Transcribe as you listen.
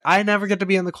I never get to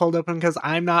be in the cold open because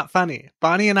I'm not funny.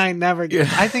 Bonnie and I never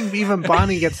get. I think even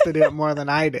Bonnie gets to do it more than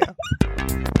I do.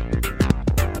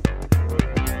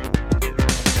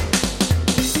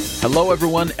 Hello,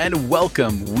 everyone, and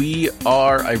welcome. We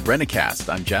are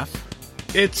Irenicast. I'm Jeff.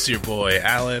 It's your boy,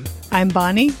 Alan. I'm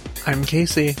Bonnie. I'm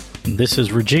Casey. This is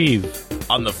Rajiv.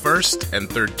 On the first and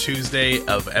third Tuesday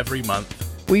of every month,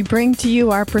 we bring to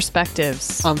you our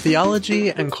perspectives on theology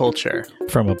and culture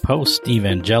from a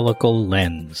post-evangelical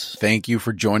lens. Thank you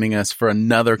for joining us for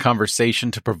another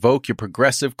conversation to provoke your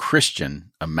progressive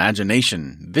Christian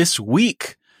imagination. This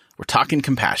week, we're talking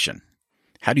compassion.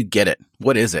 How do you get it?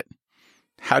 What is it?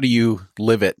 How do you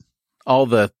live it? All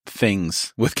the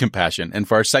things with compassion. And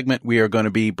for our segment, we are going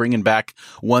to be bringing back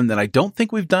one that I don't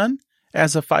think we've done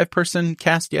as a 5-person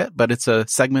cast yet, but it's a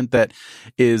segment that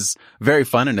is very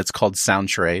fun, and it's called Sound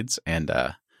Charades, and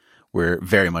we're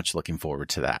very much looking forward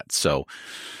to that. So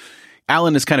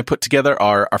Alan has kind of put together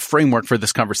our framework for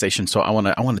this conversation, so I want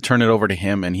to turn it over to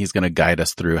him, and he's going to guide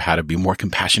us through how to be more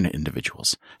compassionate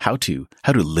individuals, how to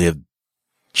live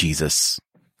Jesus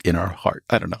in our heart.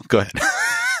 I don't know. Go ahead.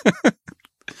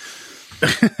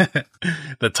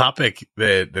 The topic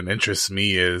that interests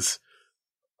me is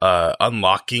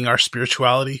unlocking our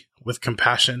spirituality with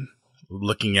compassion,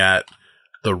 looking at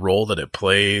the role that it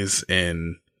plays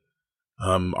in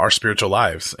our spiritual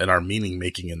lives and our meaning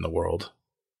making in the world.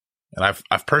 And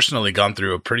I've personally gone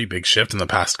through a pretty big shift in the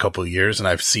past couple of years, and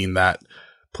I've seen that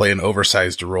play an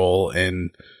oversized role in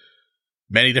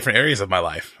many different areas of my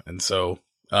life. And so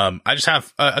I just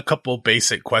have a couple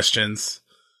basic questions.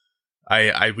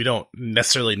 We don't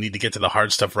necessarily need to get to the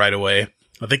hard stuff right away.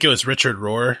 I think it was Richard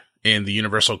Rohr in The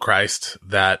Universal Christ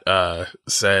that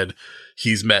said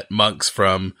he's met monks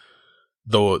from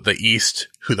the East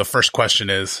who the first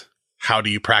question is, how do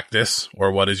you practice,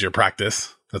 or what is your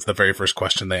practice? That's the very first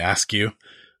question they ask you.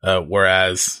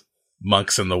 Whereas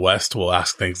monks in the West will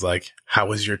ask things like, how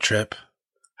was your trip?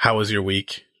 How was your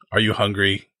week? Are you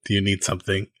hungry? Do you need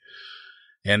something?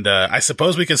 And I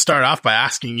suppose we can start off by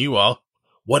asking you all,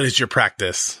 what is your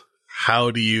practice? How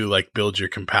do you build your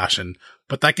compassion?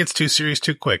 But that gets too serious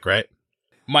too quick, right?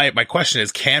 My question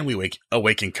is, can we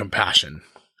awaken compassion?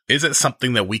 Is it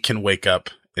something that we can wake up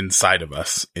inside of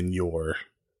us in your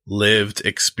lived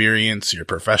experience, your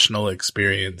professional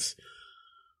experience?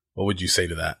 What would you say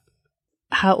to that?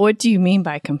 What do you mean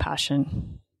by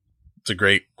compassion? It's a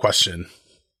great question.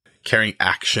 Carrying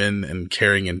action and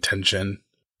carrying intention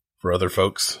for other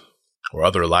folks or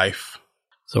other life.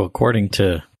 So according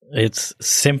to it's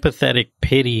sympathetic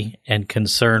pity and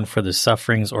concern for the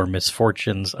sufferings or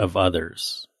misfortunes of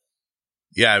others.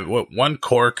 Yeah, one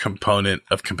core component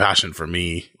of compassion for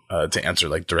me, to answer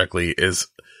directly, is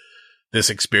this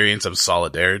experience of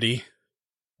solidarity.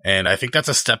 And I think that's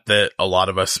a step that a lot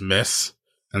of us miss.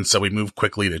 And so we move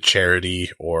quickly to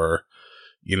charity or,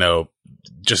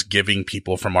 just giving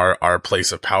people from our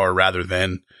place of power rather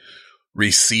than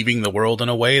receiving the world in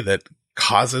a way that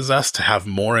causes us to have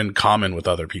more in common with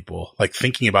other people, like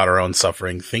thinking about our own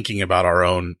suffering, thinking about our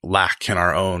own lack and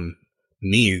our own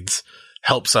needs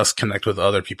helps us connect with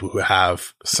other people who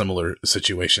have similar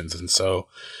situations. And so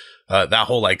that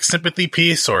whole sympathy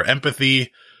piece or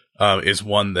empathy is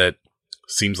one that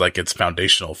seems like it's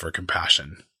foundational for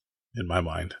compassion in my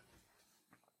mind.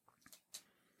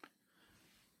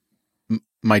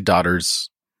 My daughters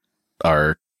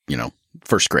are,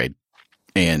 first grade,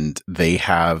 and they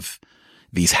have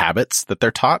these habits that they're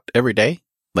taught every day.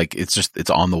 It's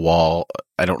on the wall.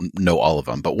 I don't know all of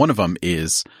them, but one of them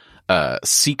is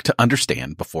seek to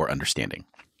understand before understanding.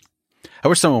 I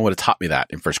wish someone would have taught me that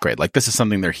in first grade. This is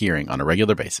something they're hearing on a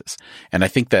regular basis. And I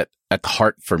think that at the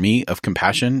heart for me of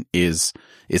compassion is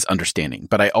understanding.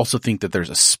 But I also think that there's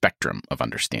a spectrum of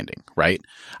understanding, right?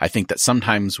 I think that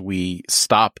sometimes we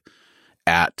stop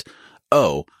at,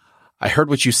 oh, I heard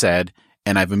what you said,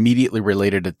 and I've immediately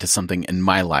related it to something in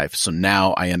my life. So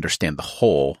now I understand the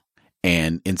whole.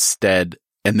 And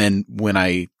then when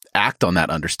I act on that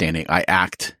understanding, I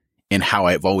act in how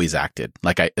I've always acted.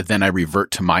 Then I revert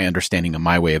to my understanding of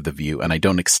my way of the view, and I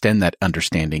don't extend that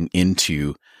understanding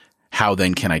into how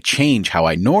then can I change how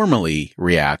I normally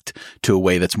react to a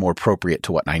way that's more appropriate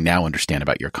to what I now understand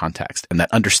about your context. And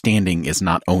that understanding is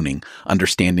not owning.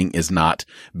 Understanding is not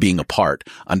being a part.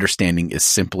 Understanding is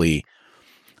simply,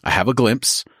 I have a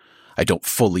glimpse. I don't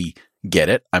fully get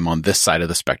it. I'm on this side of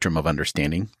the spectrum of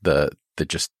understanding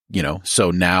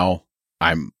so now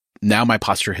my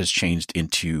posture has changed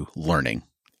into learning.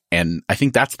 And I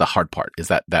think that's the hard part, is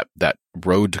that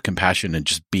road to compassion and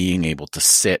just being able to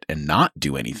sit and not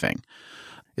do anything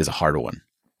is a hard one.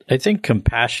 I think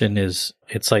compassion it's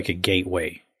like a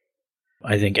gateway.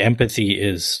 I think empathy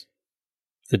is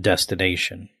the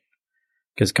destination.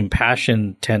 Because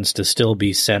compassion tends to still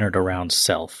be centered around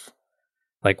self,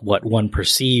 like what one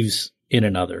perceives in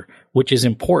another, which is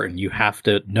important. You have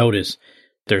to notice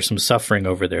there's some suffering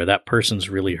over there. That person's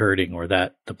really hurting, or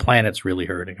that the planet's really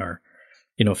hurting, or,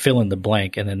 fill in the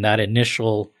blank. And then that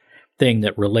initial thing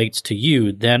that relates to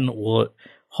you then will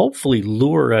hopefully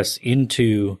lure us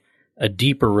into a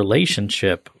deeper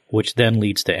relationship, which then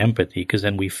leads to empathy, because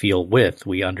then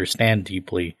we understand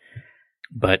deeply,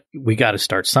 but we got to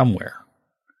start somewhere.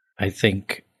 I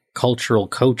think cultural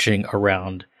coaching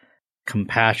around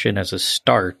compassion as a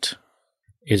start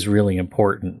is really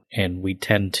important. And we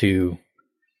tend to,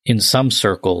 in some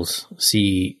circles,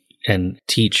 see and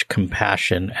teach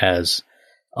compassion as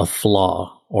a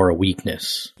flaw or a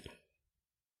weakness.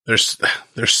 There's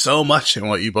so much in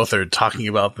what you both are talking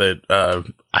about that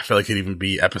I feel like could even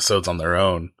be episodes on their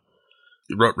own.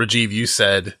 Rajiv, you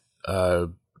said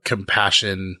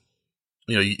compassion,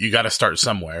 you got to start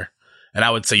somewhere. And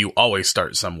I would say you always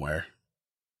start somewhere.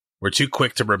 We're too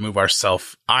quick to remove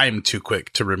ourselves. I'm too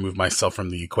quick to remove myself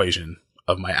from the equation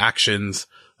of my actions,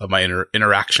 of my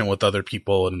interaction with other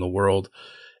people in the world,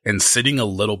 and sitting a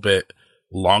little bit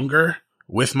longer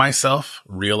with myself,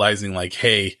 realizing like,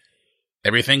 hey,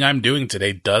 everything I'm doing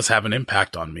today does have an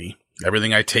impact on me.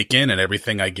 Everything I take in and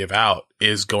everything I give out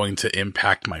is going to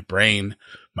impact my brain,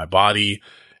 my body.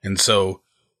 And so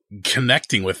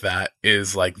connecting with that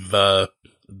is like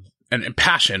and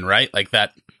passion, right? Like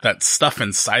that stuff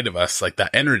inside of us, like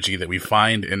that energy that we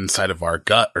find inside of our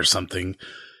gut or something,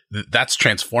 that's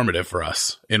transformative for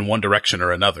us in one direction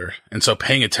or another. And so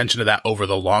paying attention to that over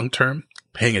the long term,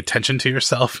 paying attention to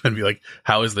yourself and be like,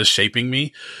 how is this shaping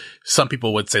me? Some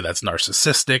people would say that's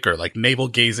narcissistic or like navel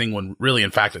gazing, when really,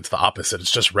 in fact, it's the opposite.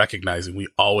 It's just recognizing we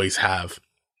always have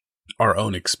our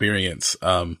own experience.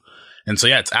 And so,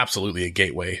 yeah, it's absolutely a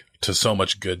gateway to so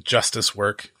much good justice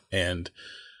work. And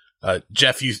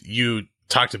Jeff, you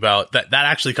talked about that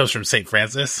actually comes from St.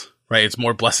 Francis, right? It's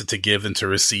more blessed to give than to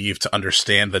receive, to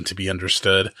understand than to be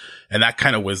understood. And that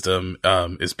kind of wisdom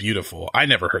is beautiful. I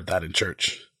never heard that in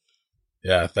church.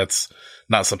 Yeah, that's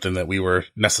not something that we were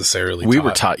necessarily taught. We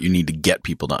were taught you need to get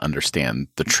people to understand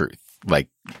the truth. Like,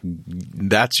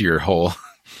 that's your whole...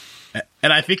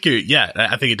 And I think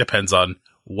I think it depends on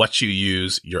what you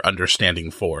use your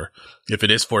understanding for. If it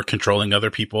is for controlling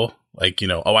other people, like,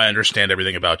 I understand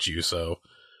everything about you, so,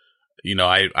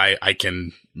 I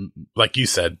can, like you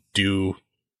said,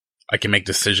 I can make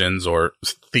decisions or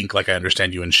think like I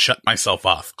understand you and shut myself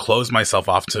off, close myself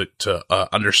off to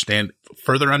understand,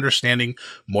 further understanding,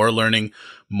 more learning,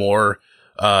 more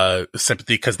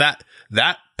sympathy, because that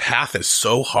path is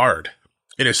so hard.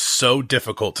 It is so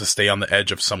difficult to stay on the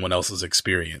edge of someone else's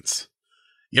experience.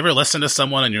 You ever listen to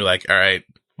someone and you're like, all right,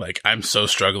 like, I'm so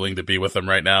struggling to be with them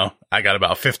right now. I got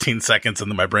about 15 seconds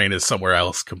and then my brain is somewhere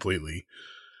else completely.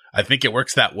 I think it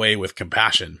works that way with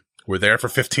compassion. We're there for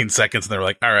 15 seconds and they're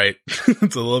like, all right,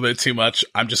 it's a little bit too much.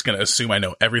 I'm just going to assume I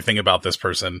know everything about this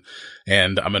person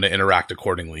and I'm going to interact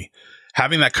accordingly.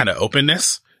 Having that kind of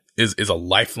openness is a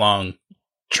lifelong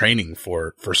training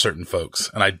for certain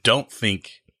folks. And I don't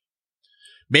think,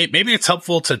 maybe it's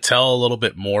helpful to tell a little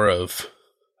bit more of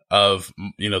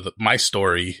my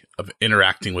story of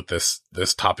interacting with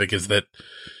this topic is that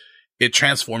it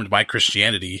transformed my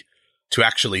Christianity to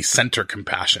actually center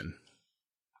compassion,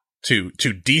 to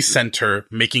decenter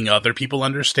making other people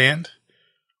understand,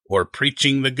 or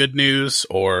preaching the good news,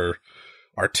 or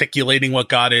articulating what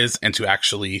God is, and to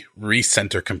actually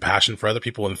recenter compassion for other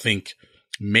people and think,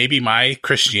 maybe my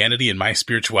Christianity and my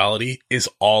spirituality is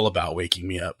all about waking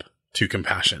me up to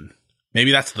compassion.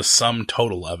 Maybe that's the sum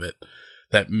total of it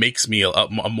that makes me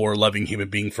a more loving human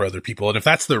being for other people. And if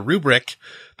that's the rubric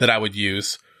that I would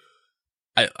use,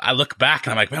 I look back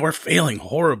and I'm like, man, we're failing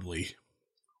horribly.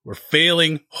 We're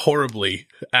failing horribly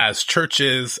as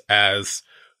churches, as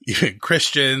even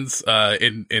Christians,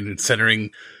 in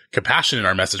centering compassion in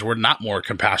our message. We're not more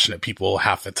compassionate people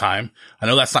half the time. I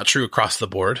know that's not true across the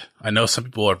board. I know some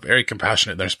people are very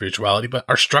compassionate in their spirituality, but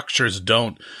our structures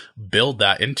don't build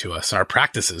that into us, and our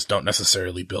practices don't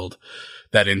necessarily build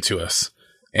that into us.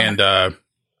 And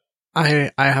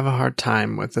I have a hard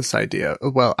time with this idea.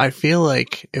 Well, I feel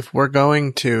like if we're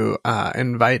going to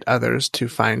invite others to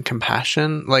find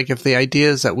compassion, like if the idea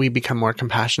is that we become more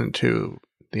compassionate to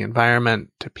the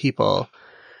environment, to people,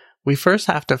 we first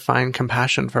have to find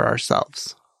compassion for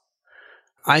ourselves.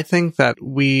 I think that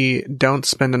we don't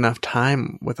spend enough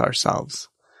time with ourselves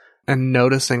and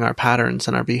noticing our patterns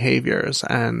and our behaviors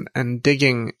and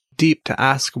digging deep to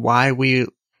ask why we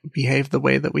behave the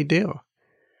way that we do.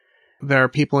 There are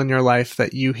people in your life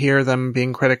that you hear them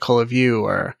being critical of you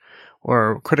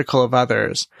or critical of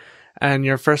others, and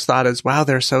your first thought is, wow,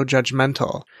 they're so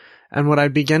judgmental. And what I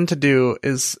begin to do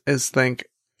is think,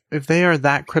 if they are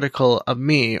that critical of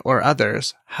me or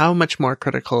others, how much more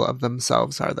critical of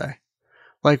themselves are they?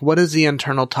 Like, what is the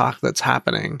internal talk that's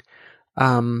happening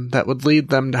that would lead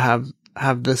them to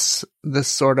have this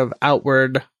sort of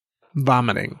outward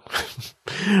vomiting,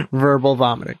 verbal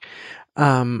vomiting?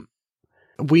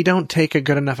 We don't take a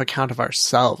good enough account of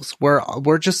ourselves.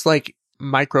 We're just like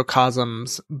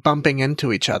microcosms bumping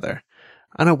into each other,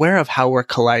 unaware of how we're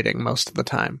colliding most of the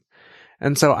time.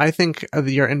 And so I think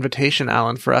your invitation,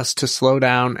 Alan, for us to slow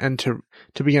down and to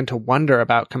begin to wonder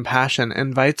about compassion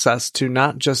invites us to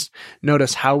not just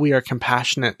notice how we are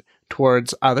compassionate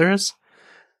towards others,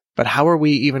 but how are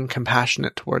we even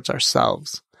compassionate towards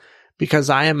ourselves?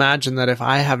 Because I imagine that if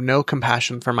I have no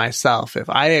compassion for myself, if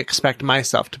I expect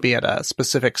myself to be at a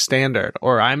specific standard,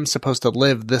 or I'm supposed to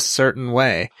live this certain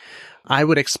way, I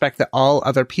would expect that all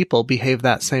other people behave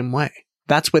that same way.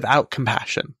 That's without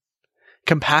compassion.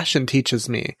 Compassion teaches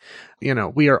me,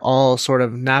 we are all sort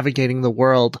of navigating the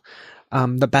world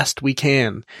the best we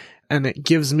can. And it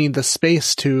gives me the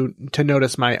space to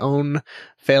notice my own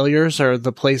failures or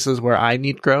the places where I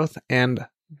need growth and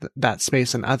that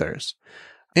space in others.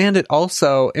 And it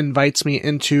also invites me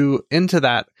into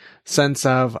that sense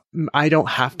of, I don't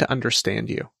have to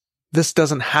understand you. This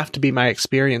doesn't have to be my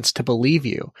experience to believe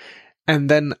you. And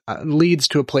then leads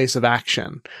to a place of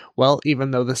action. Well,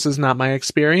 even though this is not my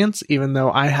experience, even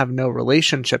though I have no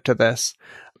relationship to this,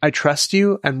 I trust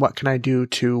you, and what can I do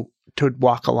to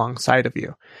walk alongside of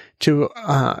you, to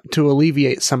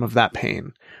alleviate some of that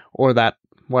pain or that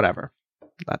whatever,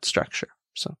 that structure.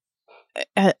 So,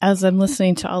 as I'm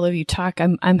listening to all of you talk,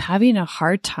 I'm having a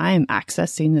hard time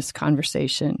accessing this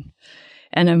conversation,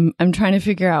 and I'm trying to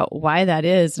figure out why that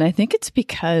is, and I think it's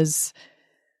because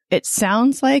it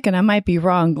sounds like, and I might be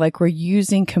wrong, like we're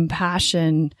using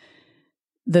compassion,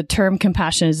 the term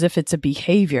compassion, as if it's a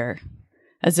behavior,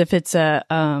 as if it's a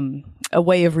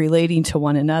way of relating to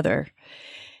one another.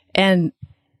 And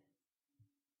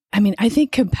I mean, I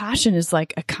think compassion is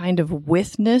like a kind of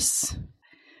withness,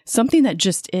 something that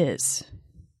just is.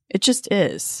 It just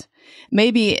is.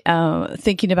 Maybe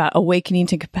thinking about awakening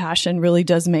to compassion really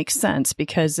does make sense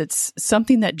because it's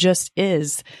something that just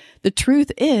is. The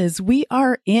truth is, we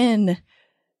are in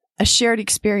a shared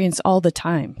experience all the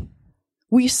time.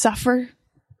 We suffer,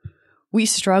 we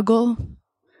struggle,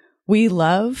 we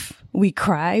love, we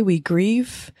cry, we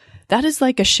grieve. That is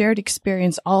like a shared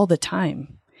experience all the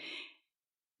time.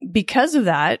 Because of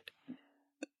that,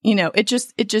 it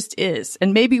just is.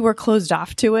 And maybe we're closed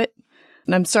off to it.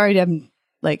 And I'm sorry I'm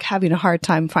like having a hard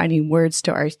time finding words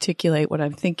to articulate what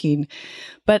I'm thinking.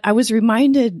 But I was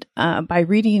reminded by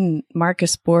reading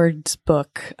Marcus Borg's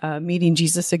book, Meeting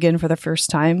Jesus Again for the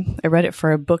First Time. I read it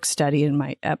for a book study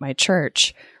at my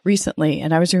church recently,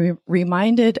 and I was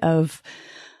reminded of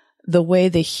the way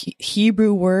the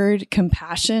Hebrew word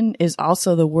compassion is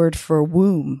also the word for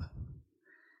womb.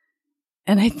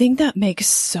 And I think that makes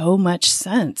so much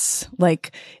sense.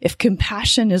 Like, if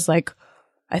compassion is like,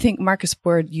 I think Marcus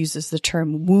Borg uses the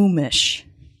term wombish.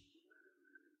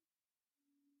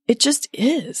 It just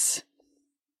is.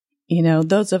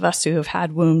 Those of us who have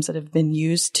had wombs that have been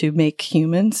used to make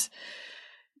humans,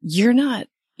 you're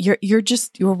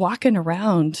walking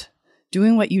around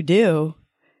doing what you do.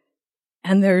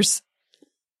 And there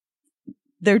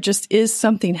just is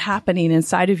something happening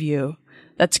inside of you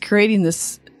that's creating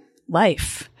this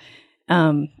life.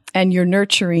 And you're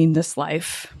nurturing this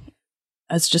life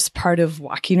as just part of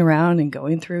walking around and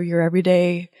going through your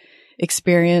everyday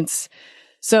experience.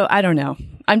 So I don't know.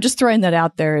 I'm just throwing that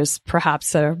out there as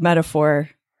perhaps a metaphor.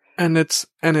 And it's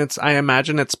I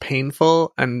imagine it's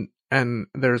painful and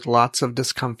there's lots of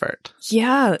discomfort.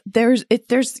 Yeah, there's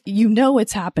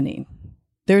it's happening.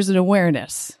 There's an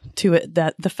awareness to it,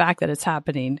 that the fact that it's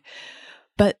happening.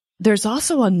 But there's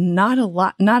also not a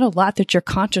lot that you're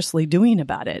consciously doing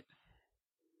about it.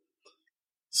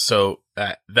 So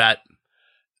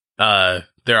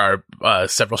there are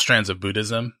several strands of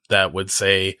Buddhism that would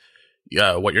say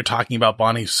what you're talking about,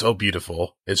 Bonnie, so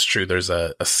beautiful. It's true. There's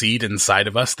a seed inside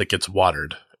of us that gets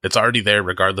watered. It's already there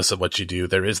regardless of what you do.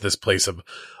 There is this place of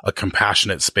a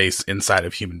compassionate space inside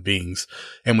of human beings.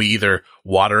 And we either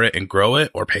water it and grow it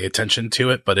or pay attention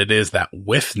to it. But it is that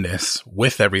withness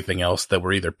with everything else that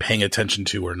we're either paying attention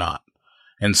to or not.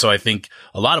 And so I think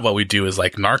a lot of what we do is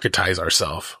like narcotize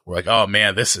ourselves. We're like, oh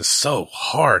man, this is so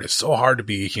hard. It's so hard to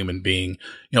be a human being.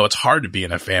 It's hard to be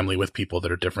in a family with people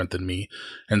that are different than me.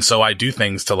 And so I do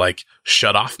things to like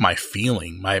shut off my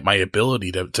feeling, my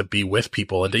ability to be with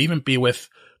people and to even be with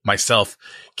myself.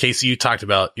 Casey, you talked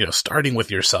about, starting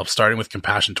with yourself, starting with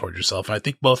compassion toward yourself. And I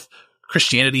think both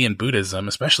Christianity and Buddhism,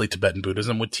 especially Tibetan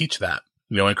Buddhism, would teach that.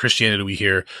 In Christianity, we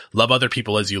hear, love other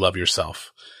people as you love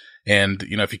yourself. And,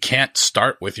 if you can't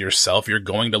start with yourself, you're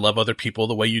going to love other people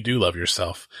the way you do love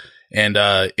yourself. And,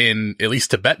 in at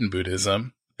least Tibetan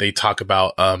Buddhism, they talk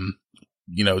about,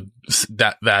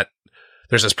 that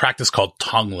there's this practice called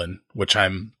Tonglen,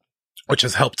 which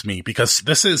has helped me, because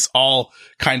this is all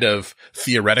kind of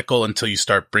theoretical until you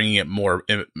start bringing it more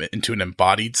into an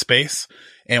embodied space.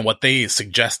 And what they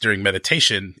suggest during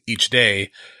meditation each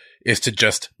day is to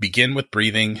just begin with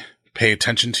breathing, pay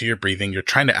attention to your breathing. You're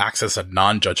trying to access a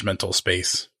non-judgmental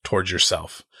space towards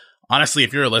yourself. Honestly,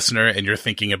 if you're a listener and you're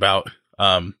thinking about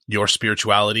your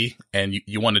spirituality and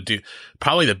you want to do,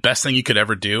 probably the best thing you could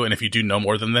ever do, and if you do no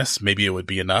more than this, maybe it would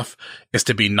be enough, is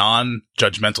to be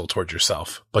non-judgmental towards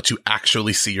yourself, but to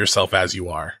actually see yourself as you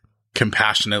are,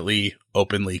 compassionately,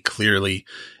 openly, clearly.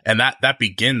 And that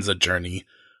begins a journey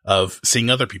of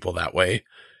seeing other people that way.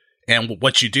 And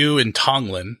what you do in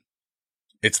Tonglen,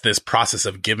 it's this process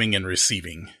of giving and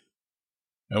receiving.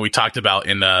 And we talked about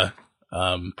in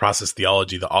process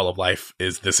theology, the all of life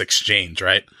is this exchange,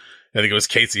 right? I think it was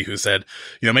Casey who said,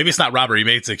 maybe it's not robbery,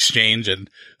 maybe it's exchange. And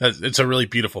it's a really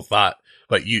beautiful thought.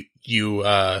 But you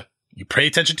pay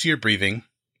attention to your breathing.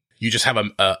 You just have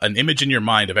an image in your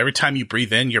mind of every time you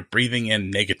breathe in, you're breathing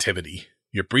in negativity.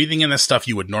 You're breathing in the stuff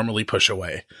you would normally push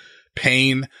away.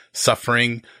 Pain,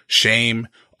 suffering, shame,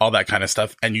 all that kind of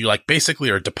stuff. And you basically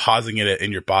are depositing it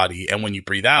in your body. And when you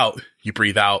breathe out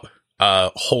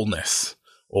wholeness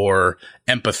or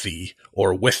empathy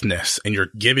or witness, and you're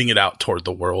giving it out toward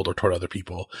the world or toward other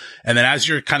people. And then as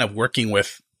you're kind of working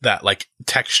with that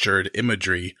textured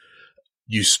imagery,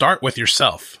 you start with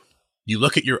yourself. You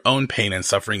look at your own pain and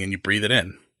suffering and you breathe it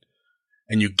in,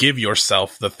 and you give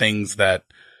yourself the things that,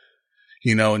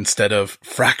 instead of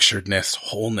fracturedness,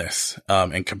 wholeness,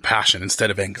 and compassion, instead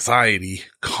of anxiety,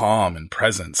 calm and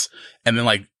presence. And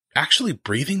then actually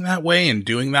breathing that way and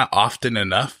doing that often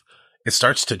enough, it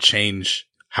starts to change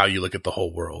how you look at the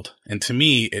whole world. And to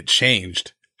me, it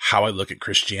changed how I look at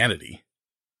Christianity.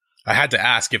 I had to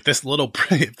ask if this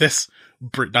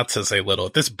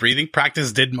breathing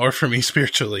practice did more for me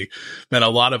spiritually than a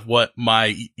lot of what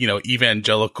my,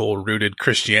 evangelical rooted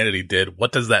Christianity did.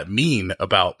 What does that mean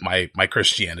about my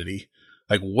Christianity?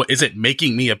 What is it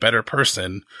making me a better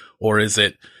person, or is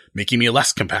it making me a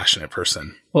less compassionate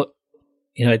person? Well,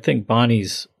 I think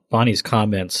Bonnie's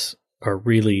comments are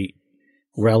really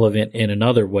relevant in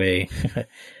another way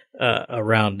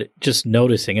around just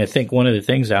noticing. I think one of the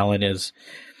things, Alan, is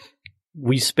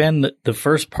we spend the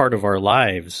first part of our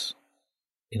lives,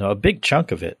 a big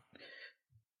chunk of it,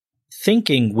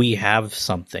 thinking we have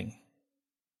something.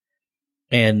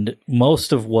 And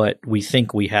most of what we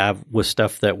think we have was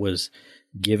stuff that was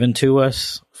given to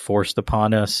us, forced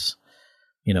upon us,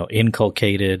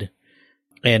 inculcated.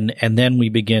 And then we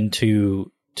begin to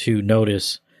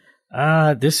notice,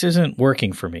 this isn't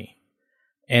working for me.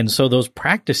 And so those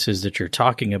practices that you're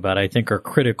talking about, I think, are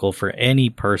critical for any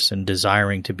person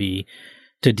desiring to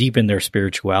deepen their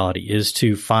spirituality, is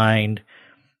to find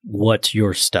what's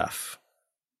your stuff.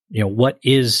 What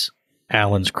is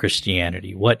Alan's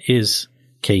Christianity? What is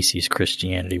Casey's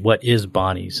Christianity? What is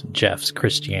Bonnie's and Jeff's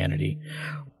Christianity?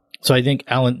 So I think,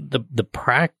 Alan, the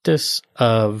practice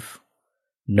of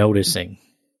noticing,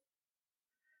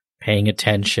 paying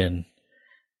attention,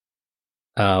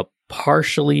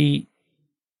 partially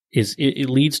it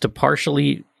leads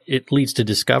to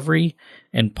discovery,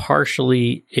 and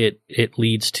partially it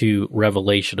leads to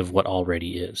revelation of what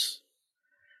already is.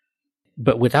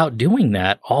 But without doing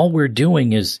that, all we're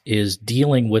doing is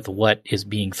dealing with what is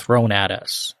being thrown at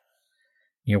us.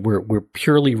 We're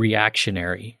purely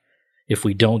reactionary if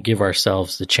we don't give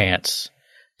ourselves the chance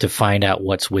to find out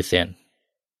what's within.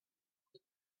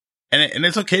 And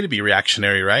it's okay to be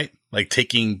reactionary, right?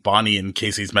 Taking Bonnie and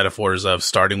Casey's metaphors of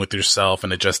starting with yourself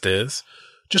and it just is.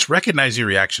 Just recognize you're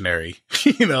reactionary,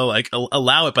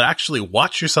 allow it, but actually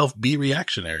watch yourself be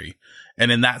reactionary.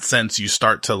 And in that sense, you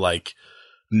start to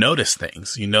notice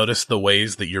things. You notice the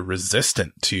ways that you're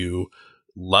resistant to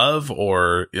love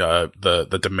or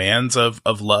the demands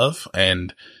of love.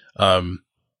 And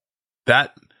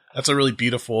that's a really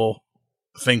beautiful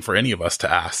thing for any of us to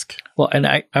ask. Well, and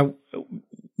I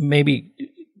maybe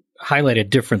highlight a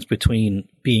difference between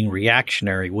being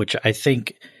reactionary, which I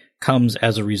think comes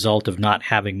as a result of not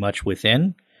having much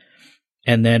within,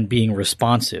 and then being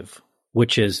responsive,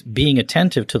 which is being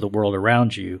attentive to the world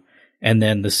around you, and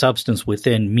then the substance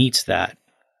within meets that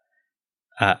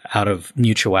out of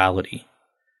mutuality.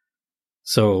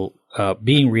 So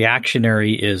being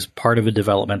reactionary is part of a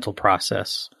developmental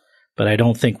process, but I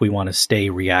don't think we want to stay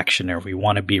reactionary. We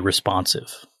want to be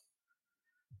responsive.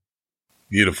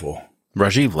 Beautiful.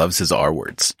 Rajiv loves his R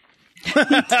words.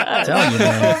 I'm telling you,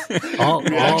 man,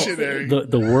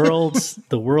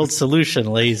 the world's solution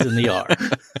lays in the R.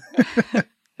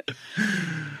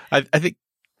 I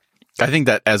think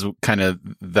that as kind of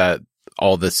that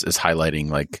all this is highlighting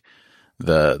like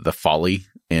the folly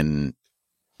in,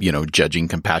 you know, judging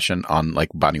compassion on, like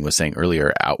Bonnie was saying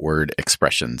earlier, outward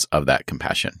expressions of that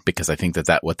compassion. Because I think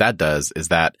that what that does is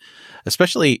that,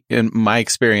 especially in my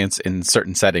experience in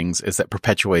certain settings, is that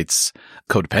perpetuates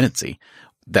codependency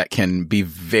that can be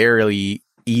very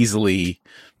easily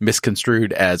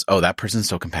misconstrued as, oh, that person's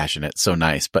so compassionate, so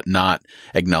nice, but not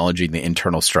acknowledging the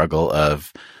internal struggle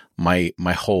of my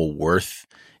whole worth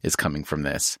is coming from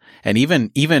this. And even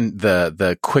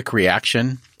the quick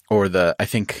reaction, or I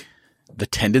think the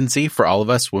tendency for all of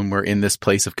us when we're in this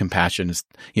place of compassion is,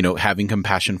 you know, having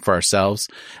compassion for ourselves.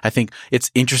 I think it's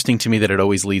interesting to me that it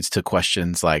always leads to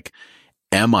questions like,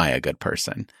 am I a good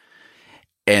person?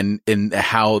 And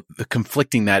how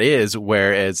conflicting that is.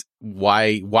 Whereas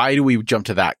why do we jump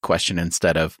to that question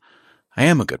instead of, I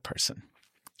am a good person?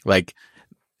 Like,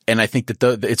 and I think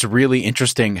that it's really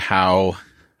interesting how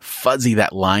fuzzy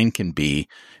that line can be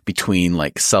between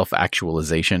like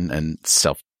self-actualization and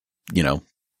self, you know,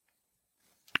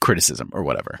 criticism or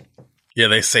whatever. Yeah,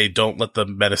 they say don't let the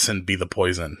medicine be the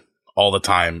poison all the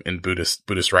time in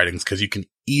Buddhist writings, because you can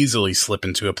easily slip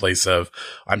into a place of,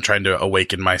 I'm trying to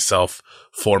awaken myself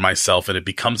for myself, and it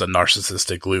becomes a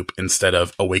narcissistic loop instead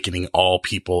of awakening all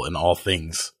people and all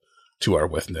things to our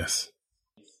witness.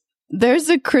 There's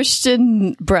a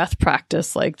Christian breath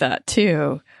practice like that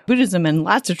too. Buddhism and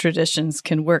lots of traditions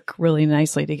can work really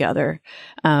nicely together,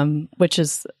 which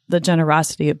is the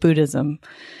generosity of Buddhism.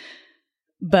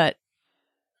 But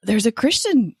there's a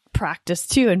Christian practice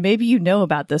too, and maybe you know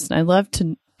about this, and I'd love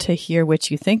to hear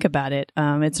what you think about it.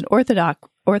 It's an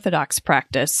Orthodox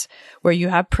practice where you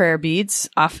have prayer beads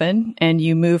often, and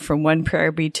you move from one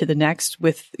prayer bead to the next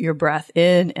with your breath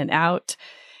in and out,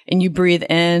 and you breathe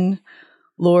in,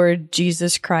 Lord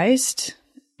Jesus Christ,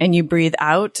 and you breathe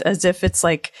out as if it's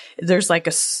like there's like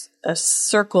a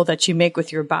circle that you make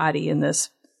with your body in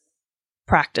this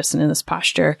practice and in this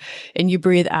posture, and you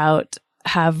breathe out,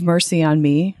 have mercy on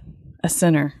me, a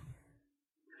sinner,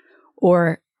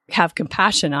 or have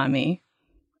compassion on me,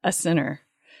 a sinner.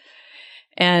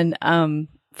 And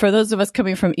for those of us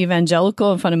coming from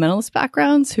evangelical and fundamentalist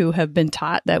backgrounds who have been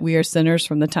taught that we are sinners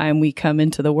from the time we come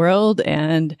into the world,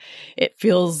 and it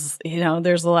feels, you know,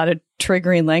 there's a lot of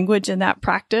triggering language in that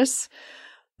practice,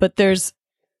 but that's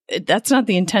not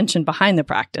the intention behind the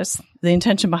practice. The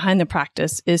intention behind the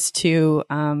practice is to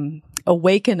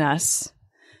awaken us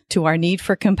to our need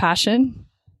for compassion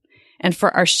and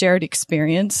for our shared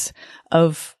experience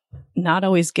of not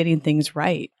always getting things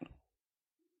right.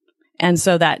 And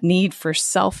so that need for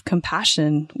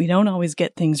self-compassion, we don't always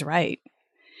get things right.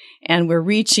 And we're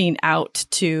reaching out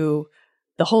to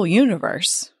the whole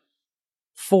universe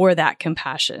for that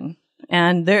compassion.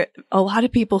 And there a lot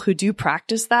of people who do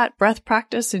practice that breath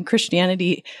practice in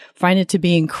Christianity find it to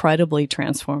be incredibly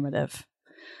transformative.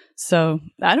 So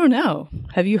I don't know.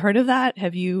 Have you heard of that?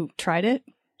 Have you tried it?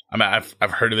 I mean,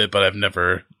 I've heard of it, but I've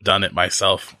never done it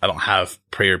myself. I don't have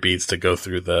prayer beads to go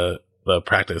through the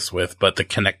practice with, but the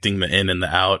connecting the in and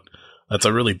the out, that's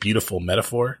a really beautiful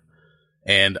metaphor.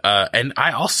 And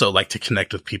I also like to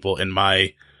connect with people in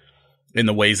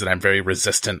the ways that I'm very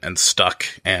resistant and stuck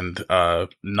and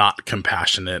not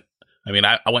compassionate. I mean,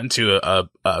 I went to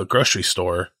a grocery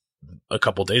store a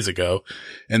couple days ago,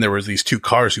 and there was these two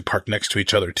cars who parked next to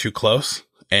each other too close.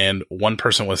 And one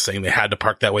person was saying they had to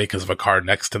park that way because of a car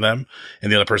next to them. And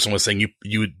the other person was saying,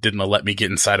 you didn't let me get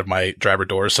inside of my driver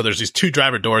doors. So there's these two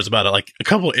driver doors about like a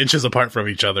couple inches apart from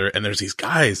each other. And there's these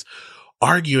guys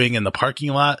arguing in the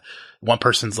parking lot. One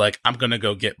person's like, I'm going to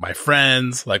go get my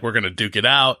friends. Like, we're going to duke it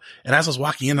out. And as I was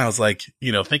walking in, I was like,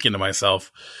 thinking to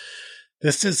myself,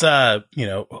 this is,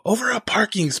 over a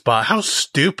parking spot. How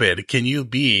stupid can you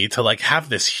be to like have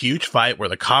this huge fight where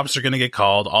the cops are going to get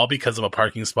called all because of a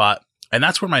parking spot? And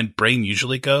that's where my brain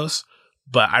usually goes.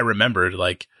 But I remembered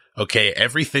like, okay,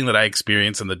 everything that I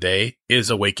experience in the day is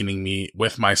awakening me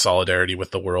with my solidarity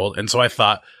with the world. And so I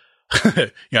thought,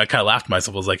 I kind of laughed to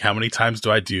myself. I was like, how many times do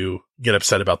I get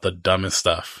upset about the dumbest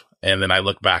stuff? And then I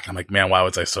look back, I'm like, man, why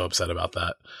was I so upset about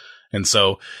that? And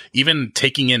so even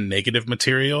taking in negative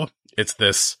material, it's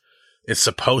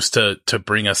supposed to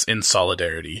bring us in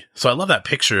solidarity. So I love that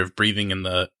picture of breathing in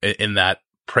that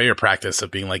prayer practice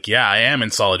of being like, yeah, I am in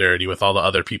solidarity with all the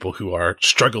other people who are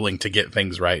struggling to get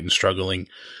things right and struggling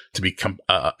to become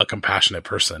a compassionate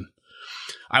person.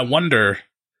 I wonder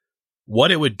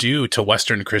what it would do to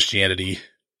Western Christianity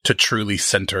to truly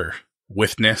center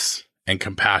witness and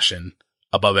compassion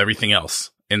above everything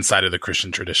else inside of the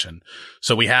Christian tradition.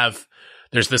 So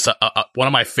there's this, one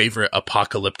of my favorite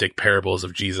apocalyptic parables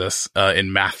of Jesus,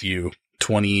 in Matthew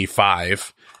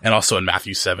 25 and also in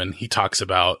Matthew 7. He talks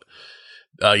about,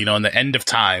 in the end of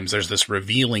times, there's this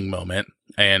revealing moment,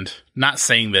 and not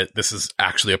saying that this is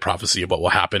actually a prophecy of what will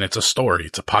happen. It's a story.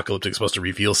 It's apocalyptic. It's supposed to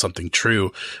reveal something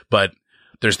true, but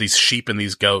there's these sheep and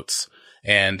these goats,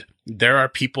 and there are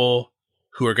people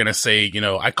who are going to say,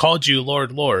 I called you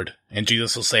Lord, Lord. And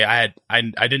Jesus will say, I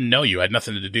didn't know you. I had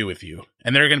nothing to do with you.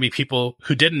 And there are going to be people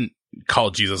who didn't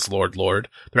call Jesus Lord, Lord.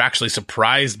 They're actually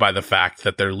surprised by the fact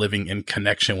that they're living in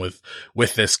connection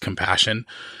with this compassion.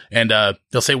 And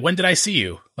they'll say, when did I see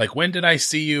you? Like, when did I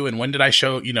see you? And when did I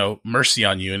show, mercy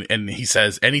on you? And he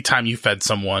says, anytime you fed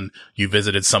someone, you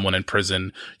visited someone in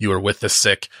prison, you were with the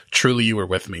sick, truly you were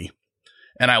with me.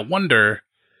 And I wonder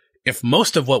if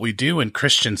most of what we do in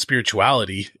Christian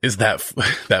spirituality is that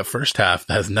first half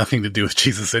that has nothing to do with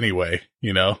Jesus anyway.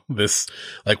 This,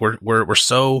 like, we're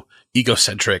so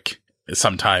egocentric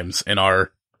sometimes in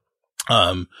our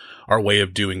way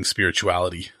of doing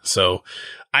spirituality. So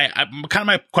I kind of,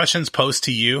 my questions posed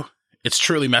to you, it's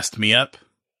truly messed me up.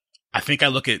 I think I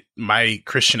look at my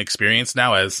Christian experience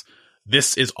now as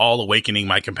this is all awakening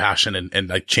my compassion and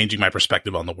like changing my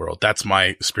perspective on the world. That's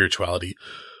my spirituality.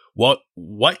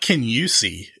 What can you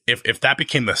see if that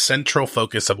became the central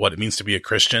focus of what it means to be a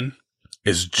Christian,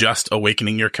 is just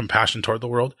awakening your compassion toward the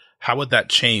world? How would that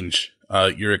change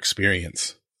your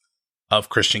experience of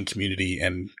Christian community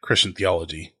and Christian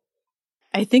theology?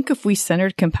 I think if we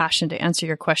centered compassion, to answer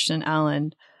your question,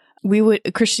 Alan,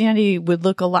 Christianity would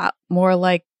look a lot more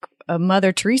like a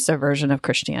Mother Teresa version of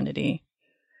Christianity,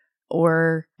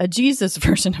 or a Jesus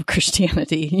version of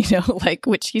Christianity,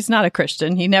 which he's not a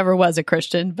Christian. He never was a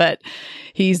Christian, but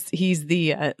he's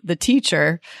the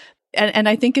teacher. And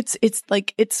I think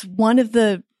it's one of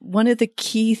the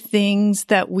key things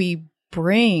that we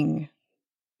bring,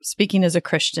 speaking as a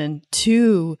Christian,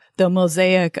 to the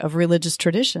mosaic of religious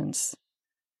traditions.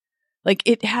 Like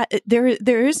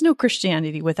there is no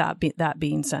Christianity without that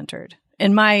being centered.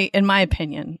 In my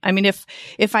opinion. I mean,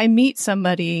 if I meet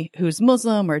somebody who's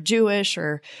Muslim or Jewish,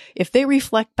 or if they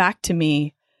reflect back to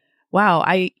me, wow,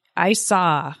 I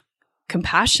saw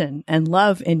compassion and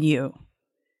love in you,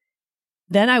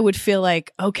 then I would feel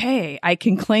like, okay, I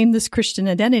can claim this Christian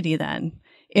identity then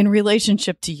in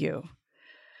relationship to you.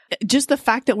 Just the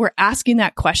fact that we're asking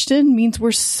that question means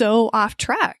we're so off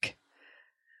track.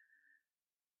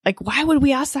 Like, why would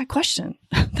we ask that question?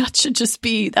 That's just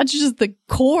the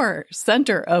core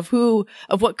center of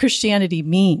what Christianity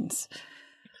means.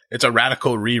 It's a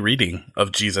radical rereading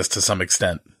of Jesus to some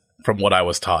extent from what I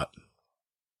was taught,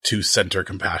 to center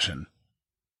compassion.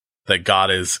 That God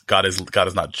is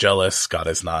not jealous. God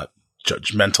is not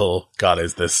judgmental. God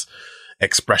is this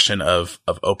expression of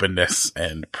openness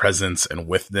and presence and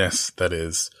witness that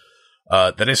is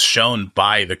shown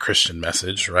by the Christian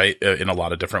message, right? In a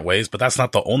lot of different ways, but that's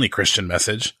not the only Christian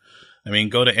message. I mean,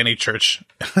 go to any church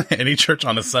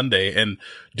on a Sunday, and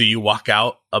do you walk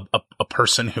out a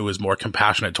person who is more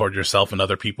compassionate toward yourself and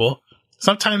other people?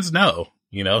 Sometimes no,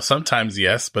 sometimes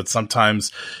yes, but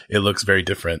sometimes it looks very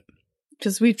different.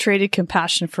 Because we've traded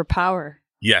compassion for power.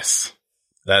 Yes.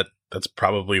 That's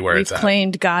probably where it's at. We've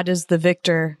claimed God is the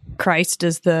victor. Christ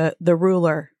is the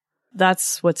ruler.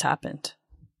 That's what's happened.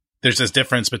 There's this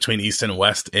difference between East and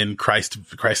West in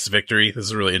Christ's victory. This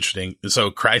is really interesting. So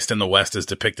Christ in the West is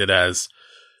depicted as,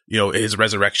 his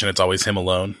resurrection, it's always him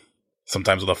alone,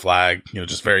 sometimes with a flag,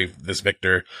 just this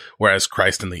victor. Whereas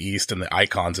Christ in the East and the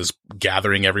icons is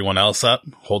gathering everyone else up,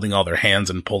 holding all their hands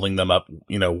and pulling them up,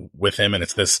 with him. And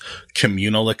it's this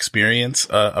communal experience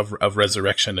of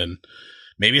resurrection. And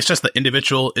maybe it's just the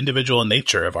individual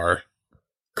nature of our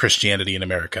Christianity in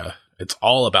America. It's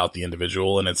all about the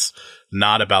individual, and it's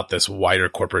not about this wider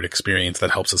corporate experience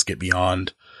that helps us get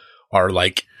beyond our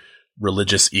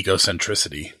religious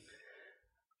egocentricity.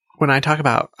 When I talk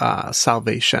about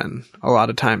salvation, a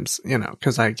lot of times,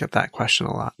 because I get that question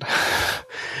a lot,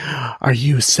 are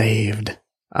you saved?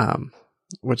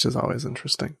 Which is always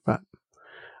interesting. But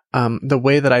the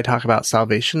way that I talk about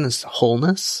salvation is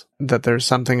wholeness, that there's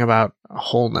something about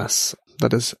wholeness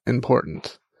that is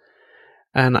important.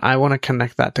 And I want to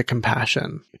connect that to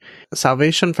compassion.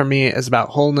 Salvation for me is about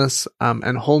wholeness,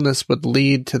 and wholeness would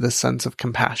lead to this sense of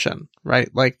compassion,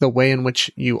 right? Like the way in which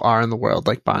you are in the world,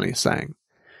 like Bonnie's saying.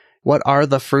 What are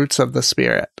the fruits of the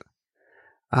Spirit?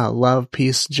 Love,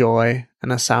 peace, joy,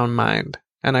 and a sound mind.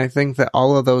 And I think that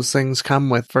all of those things come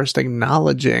with first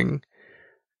acknowledging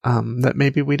that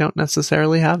maybe we don't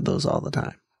necessarily have those all the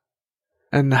time.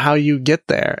 And how you get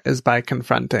there is by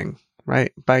confronting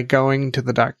right? By going to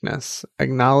the darkness,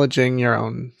 acknowledging your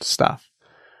own stuff.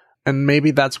 And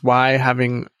maybe that's why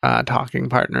having talking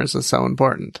partners is so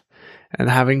important, and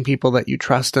having people that you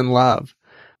trust and love.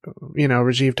 You know,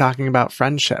 Rajiv talking about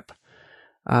friendship,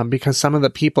 because some of the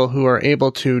people who are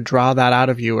able to draw that out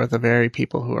of you are the very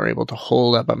people who are able to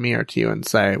hold up a mirror to you and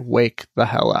say, wake the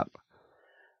hell up.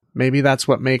 Maybe that's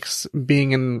what makes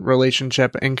being in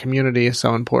relationship and community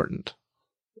so important.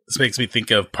 This makes me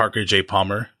think of Parker J.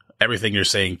 Palmer. Everything you're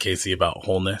saying, Casey, about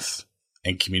wholeness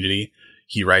and community,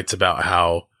 he writes about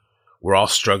how we're all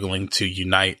struggling to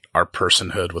unite our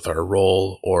personhood with our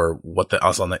role, or what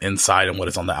is on the inside and what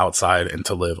is on the outside, and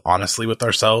to live honestly with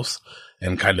ourselves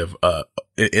and kind of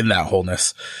in that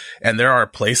wholeness. And there are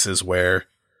places where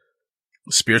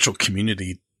spiritual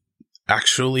community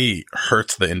actually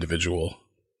hurts the individual.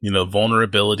 You know,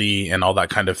 vulnerability and all that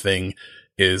kind of thing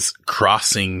is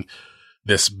crossing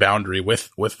this boundary with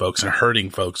folks and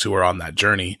hurting folks who are on that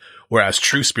journey. Whereas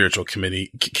true spiritual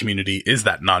community is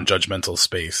that non-judgmental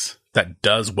space that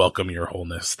does welcome your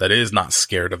wholeness, that is not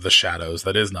scared of the shadows,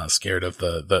 that is not scared of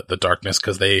the darkness,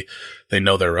 because they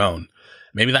know their own.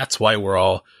 Maybe that's why we're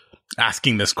all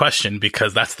asking this question,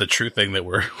 because that's the true thing that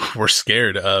we're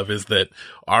scared of, is that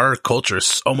our culture is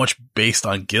so much based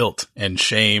on guilt and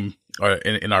shame, or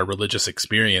in our religious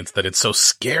experience, that it's so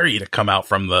scary to come out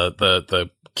from the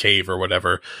cave or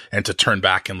whatever and to turn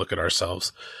back and look at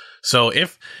ourselves. So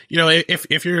if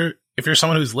you're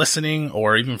someone who's listening,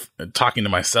 or even talking to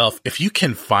myself, if you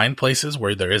can find places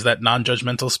where there is that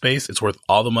non-judgmental space, it's worth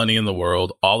all the money in the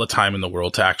world, all the time in the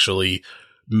world, to actually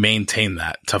maintain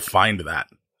that, to find that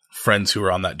friends who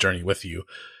are on that journey with you.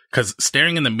 Because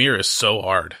staring in the mirror is so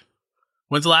hard.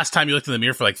 When's the last time you looked in the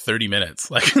mirror for like 30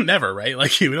 minutes? Like, never, right?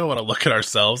 Like, we don't want to look at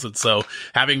ourselves. And so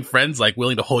having friends like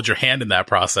willing to hold your hand in that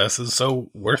process is so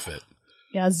worth it.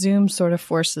 Yeah, Zoom sort of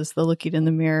forces the looking in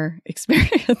the mirror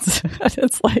experience.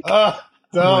 It's like,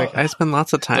 Like, I spend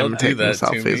lots of time taking that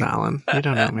selfies, Alan. You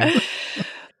don't know me.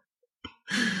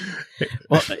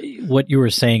 Well, what you were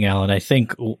saying, Alan, I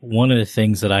think one of the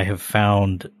things that I have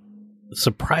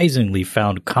surprisingly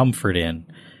found comfort in,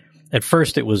 at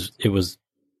first it was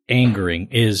angering,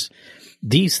 is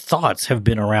these thoughts have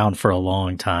been around for a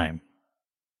long time.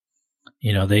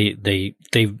 You know,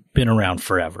 they've been around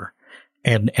forever.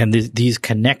 And these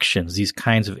connections, these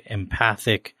kinds of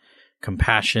empathic,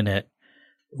 compassionate,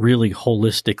 really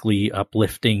holistically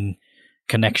uplifting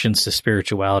connections to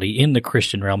spirituality in the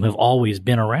Christian realm have always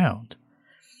been around.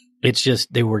 It's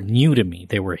just, they were new to me.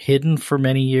 They were hidden for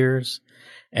many years,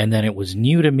 and then it was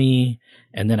new to me,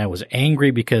 and then I was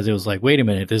angry because it was like, wait a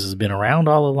minute, this has been around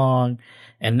all along.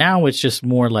 And now it's just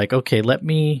more like, okay, let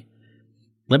me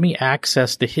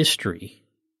access the history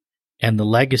and the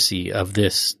legacy of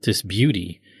this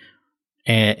beauty,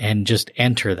 and just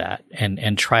enter that,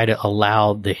 and try to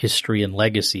allow the history and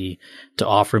legacy to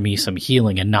offer me some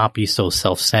healing and not be so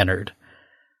self-centered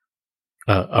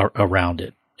around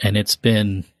it. And it's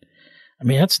been, I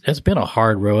mean, that's been a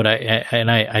hard road.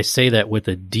 I say that with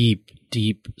a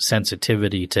deep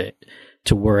sensitivity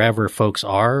to wherever folks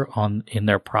are in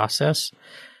their process,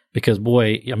 because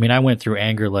boy, I mean, I went through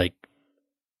anger like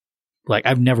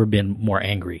I've never been more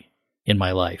angry in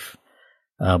my life.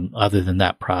 Other than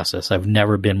that process, I've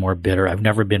never been more bitter. I've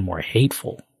never been more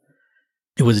hateful.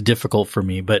 It was difficult for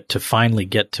me, but to finally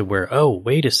get to where, oh,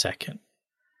 wait a second,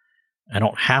 I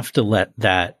don't have to let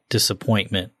that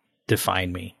disappointment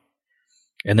define me.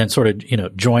 And then sort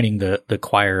of, joining the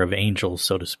choir of angels,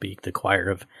 so to speak, the choir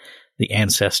of the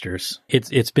ancestors.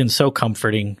 It's been so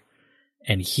comforting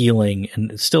and healing,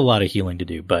 and it's still a lot of healing to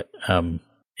do, but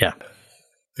yeah. I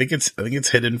think it's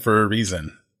hidden for a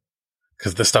reason,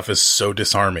 because this stuff is so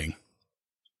disarming,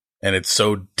 and it's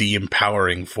so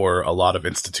de-empowering for a lot of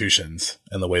institutions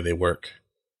and the way they work.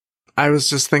 I was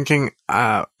just thinking,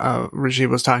 Rajiv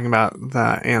was talking about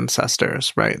the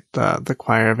ancestors, right? The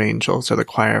choir of angels, or the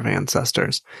choir of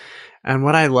ancestors. And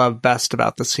what I love best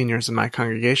about the seniors in my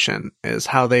congregation is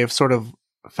how they've sort of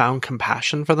found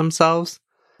compassion for themselves.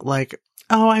 Like,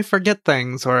 oh, I forget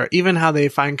things, or even how they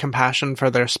find compassion for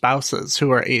their spouses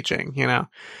who are aging,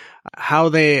 how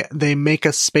they make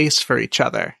a space for each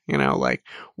other, like,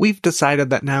 we've decided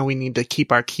that now we need to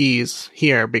keep our keys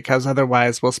here because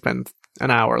otherwise we'll spend an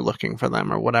hour looking for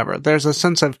them or whatever. There's a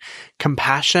sense of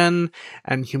compassion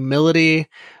and humility,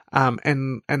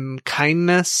 and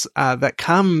kindness, that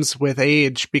comes with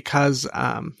age because,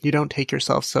 you don't take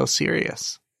yourself so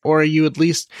serious. Or you at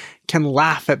least can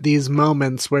laugh at these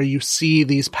moments where you see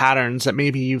these patterns that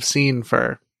maybe you've seen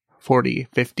for 40,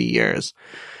 50 years.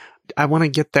 I want to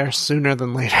get there sooner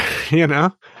than later,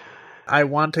 I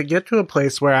want to get to a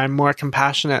place where I'm more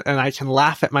compassionate and I can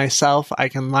laugh at myself. I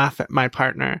can laugh at my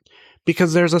partner,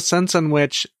 because there's a sense in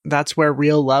which that's where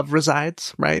real love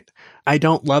resides, right? I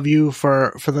don't love you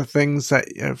for the things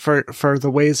that, for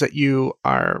the ways that you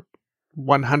are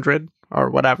 100 or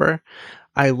whatever.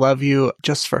 I love you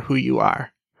just for who you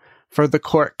are, for the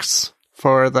quirks,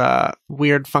 for the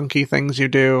weird, funky things you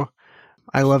do.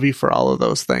 I love you for all of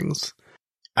those things.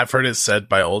 I've heard it said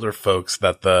by older folks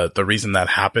that the reason that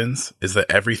happens is that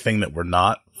everything that we're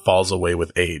not falls away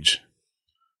with age.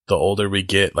 The older we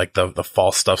get, like the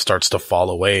false stuff starts to fall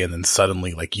away, and then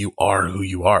suddenly, like, you are who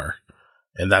you are.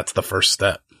 And that's the first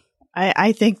step.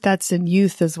 I think that's in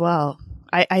youth as well.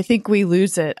 I think we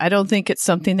lose it. I don't think it's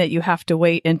something that you have to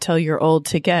wait until you're old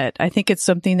to get. I think it's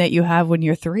something that you have when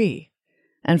you're 3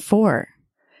 and 4.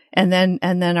 And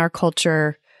then our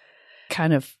culture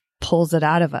kind of pulls it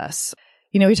out of us.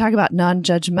 You know, we talk about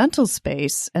non-judgmental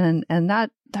space, and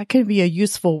that can be a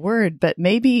useful word, but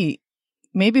maybe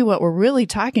what we're really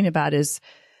talking about is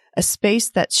a space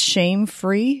that's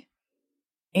shame-free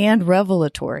and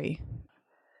revelatory.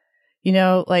 You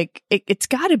know, like it's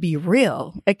got to be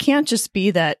real. It can't just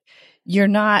be that you're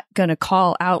not going to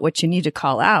call out what you need to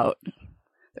call out.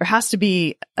 There has to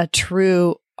be a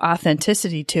true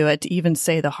authenticity to it to even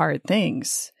say the hard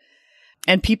things.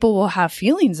 And people will have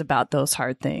feelings about those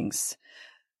hard things.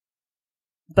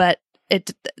 But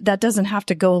that doesn't have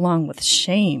to go along with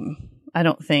shame, I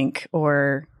don't think,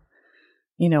 or,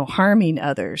 you know, harming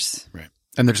others. Right.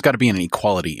 And there's got to be an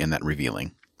equality in that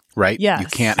revealing, right? Yes. You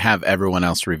can't have everyone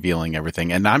else revealing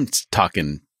everything. And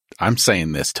I'm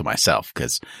saying this to myself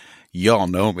because y'all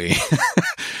know me.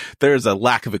 There's a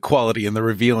lack of equality in the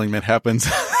revealing that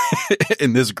happens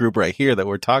in this group right here that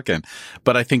we're talking.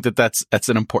 But I think that's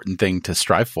an important thing to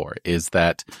strive for, is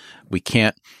that we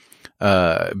can't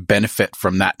benefit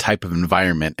from that type of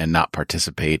environment and not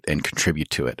participate and contribute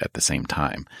to it at the same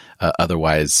time.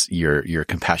 Otherwise, your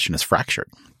compassion is fractured.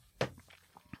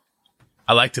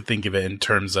 I like to think of it in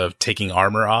terms of taking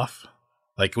armor off.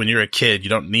 Like when you're a kid, you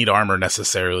don't need armor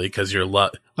necessarily because you're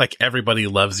like everybody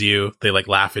loves you. They like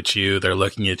laugh at you. They're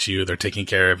looking at you. They're taking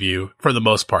care of you for the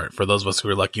most part. For those of us who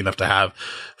are lucky enough to have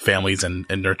families and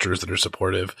nurturers that are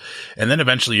supportive. And then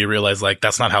eventually you realize like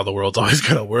that's not how the world's always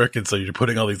going to work. And so you're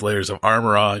putting all these layers of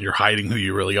armor on. You're hiding who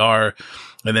you really are.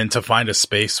 And then to find a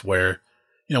space where,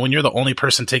 you know, when you're the only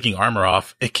person taking armor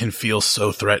off, it can feel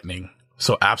so threatening.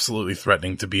 So absolutely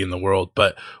threatening to be in the world.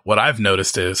 But what I've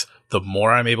noticed is the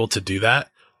more I'm able to do that,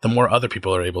 the more other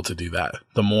people are able to do that.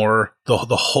 The more the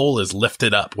whole is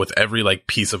lifted up with every like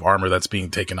piece of armor that's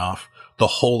being taken off. The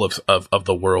whole of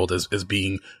the world is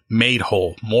being made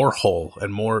whole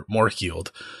and more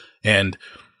healed. And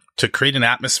to create an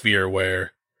atmosphere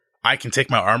where I can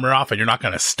take my armor off and you're not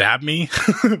going to stab me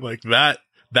like that.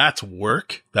 That's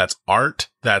work. That's art.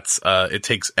 That's, it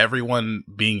takes everyone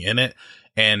being in it.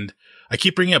 And I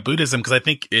keep bringing up Buddhism because I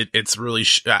think it's really,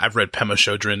 I've read Pema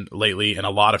Chodron lately and a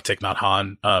lot of Thich Nhat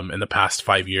Hanh, in the past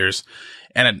 5 years.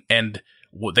 And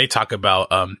they talk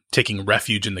about, taking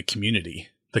refuge in the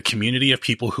community of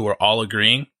people who are all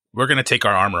agreeing, we're going to take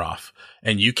our armor off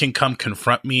and you can come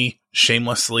confront me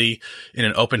shamelessly in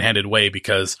an open-handed way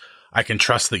because I can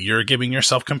trust that you're giving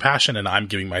yourself compassion and I'm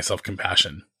giving myself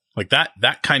compassion. Like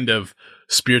that kind of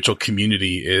spiritual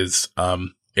community is,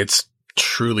 it's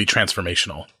truly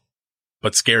transformational.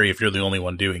 But scary if you're the only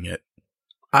one doing it.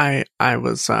 I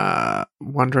was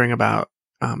wondering about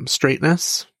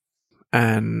straightness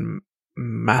and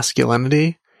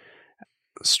masculinity.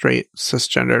 Straight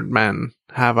cisgendered men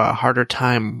have a harder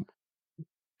time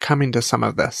coming to some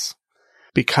of this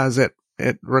because it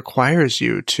requires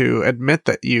you to admit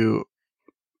that you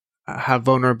have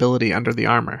vulnerability under the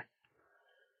armor.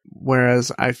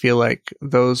 Whereas I feel like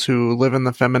those who live in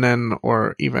the feminine,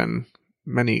 or even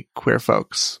many queer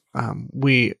folks,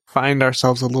 we find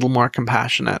ourselves a little more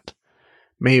compassionate,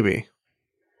 maybe.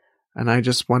 And I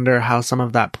just wonder how some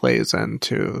of that plays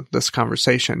into this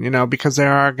conversation, you know, because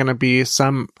there are going to be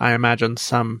some, I imagine,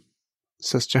 some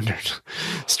cisgendered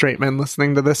straight men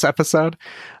listening to this episode.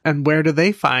 And where do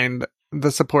they find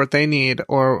the support they need,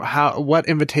 or what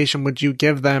invitation would you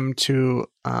give them to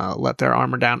let their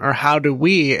armor down? Or how do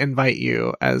we invite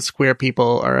you as queer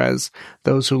people, or as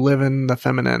those who live in the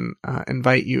feminine,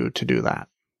 invite you to do that?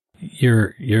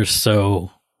 You're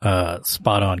so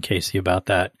spot on, Casey, about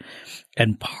that.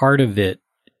 And part of it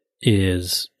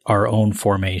is our own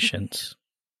formations.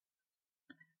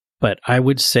 But I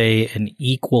would say an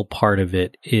equal part of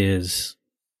it is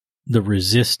the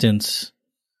resistance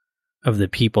of the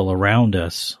people around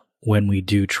us when we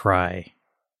do try,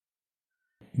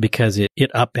 because it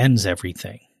upends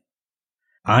everything.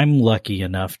 I'm lucky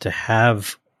enough to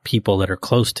have people that are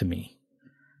close to me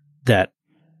that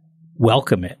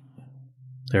welcome it.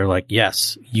 They're like,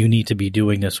 yes, you need to be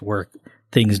doing this work.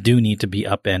 Things do need to be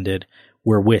upended.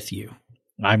 We're with you.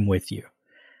 I'm with you.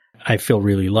 I feel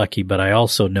really lucky, but I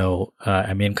also know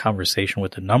I'm in conversation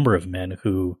with a number of men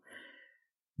who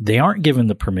they aren't given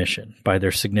the permission by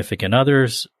their significant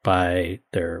others, by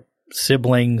their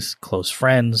siblings, close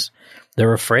friends.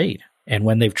 They're afraid. And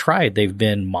when they've tried, they've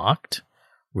been mocked,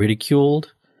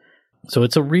 ridiculed. So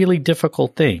it's a really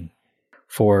difficult thing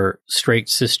for straight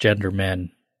cisgender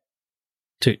men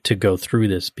to go through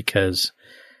this, because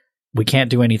we can't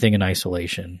do anything in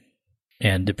isolation.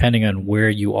 And depending on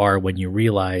where you are when you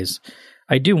realize,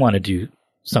 I do want to do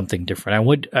something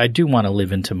different. I do want to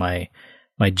live into my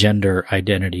gender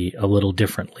identity a little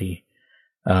differently,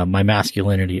 my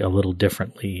masculinity a little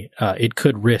differently. It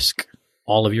could risk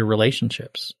all of your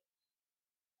relationships.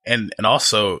 And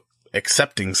also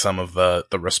accepting some of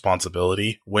the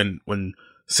responsibility when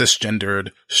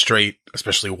cisgendered, straight,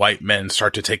 especially white men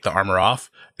start to take the armor off.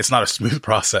 It's not a smooth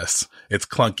process. It's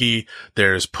clunky.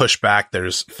 There's pushback.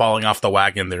 There's falling off the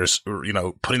wagon. There's,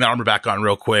 putting the armor back on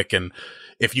real quick. And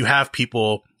if you have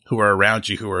people who are around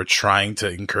you who are trying to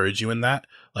encourage you in that,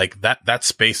 like that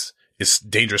space is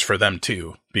dangerous for them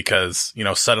too, because,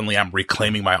 suddenly I'm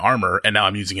reclaiming my armor and now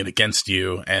I'm using it against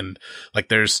you. And like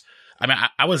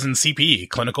I was in CPE,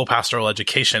 clinical pastoral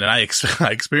education, and I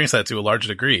experienced that to a large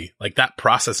degree. Like that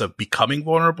process of becoming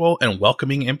vulnerable and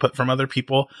welcoming input from other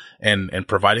people and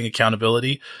providing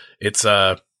accountability. It's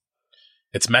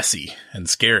messy and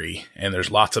scary, and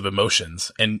there's lots of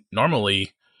emotions. And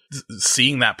normally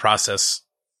seeing that process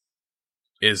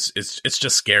it's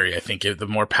just scary. I think the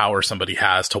more power somebody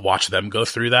has to watch them go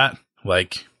through that,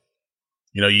 like,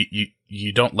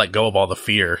 you don't let go of all the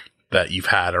fear that you've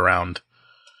had around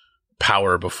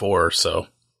power before. So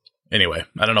anyway,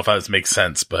 I don't know if that makes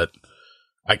sense, but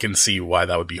I can see why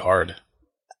that would be hard.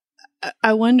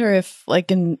 I wonder if,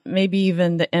 like, in maybe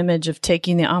even the image of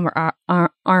taking the armor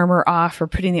off or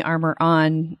putting the armor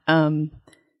on,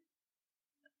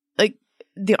 like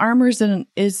the armor is an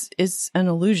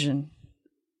illusion,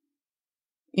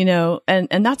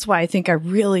 and that's why I think I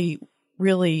really,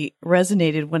 really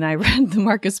resonated when I read the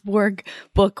Marcus Borg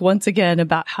book once again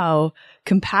about how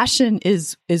compassion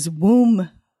is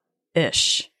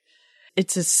womb-ish.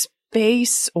 It's a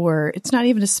space, or it's not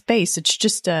even a space. It's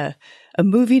just a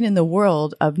moving in the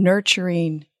world of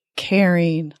nurturing,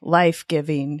 caring,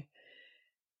 life-giving.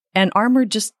 And armor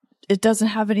it doesn't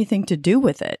have anything to do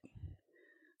with it.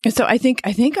 And so I think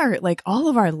our, like, all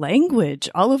of our language,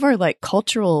 all of our, like,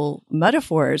 cultural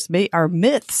metaphors, our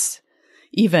myths,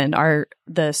 even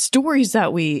the stories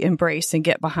that we embrace and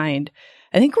get behind,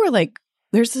 I think we're like,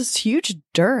 there's this huge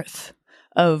dearth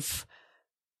of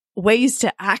ways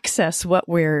to access what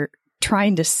we're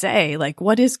trying to say. Like,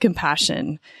 what is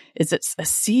compassion? Is it a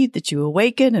seed that you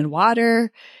awaken and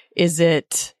water? Is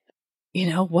it,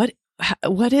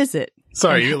 what is it?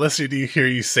 Sorry, you're listening to hear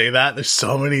you say that. There's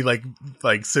so many like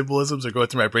symbolisms are going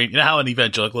through my brain. You know how in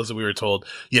evangelicalism we were told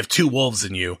you have two wolves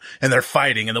in you and they're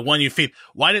fighting, and the one you feed.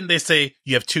 Why didn't they say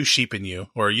you have two sheep in you,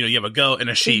 or you have a goat and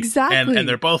a sheep, exactly. and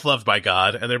they're both loved by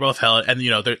God and they're both held, and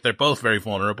they're both very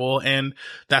vulnerable, and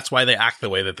that's why they act the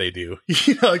way that they do.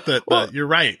 You're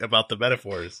right about the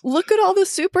metaphors. Look at all the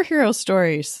superhero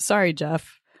stories. Sorry,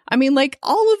 Jeff. I mean, like,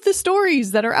 all of the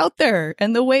stories that are out there,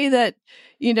 and the way that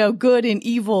good and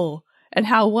evil, and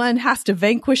how one has to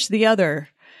vanquish the other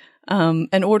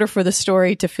in order for the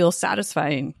story to feel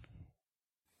satisfying.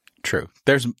 True.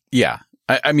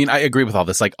 I mean, I agree with all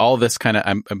this. Like, all this kind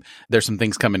of, there's some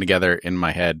things coming together in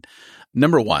my head.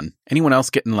 Number one, anyone else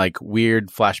getting like weird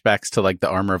flashbacks to like the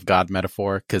armor of God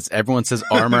metaphor? Because everyone says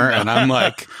armor, and I'm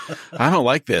like, I don't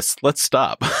like this. Let's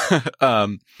stop.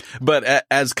 But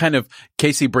as kind of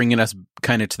Casey bringing us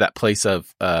kind of to that place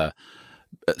of,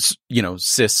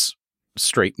 cis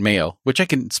straight male, which I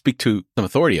can speak to some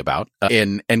authority about,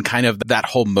 and kind of that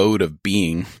whole mode of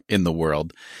being in the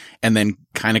world, and then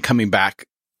kind of coming back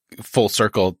full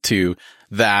circle to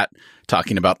that,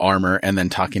 talking about armor, and then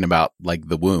talking about like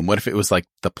the womb. What if it was like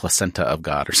the placenta of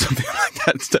God or something like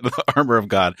that instead of the armor of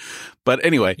God? But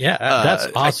anyway, that's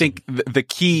awesome. I think the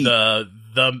key,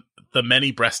 the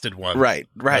many-breasted one, right.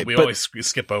 We always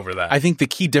skip over that. I think the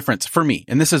key difference for me,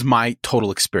 and this is my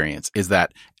total experience, is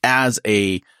that as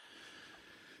a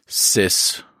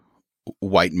cis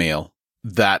white male,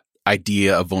 that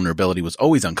idea of vulnerability was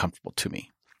always uncomfortable to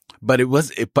me. But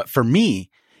but for me,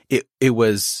 it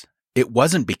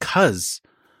wasn't because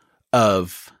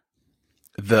of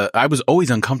I was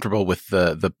always uncomfortable with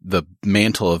the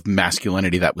mantle of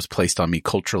masculinity that was placed on me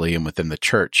culturally and within the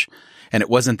church. And it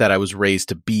wasn't that I was raised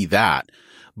to be that,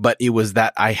 but it was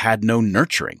that I had no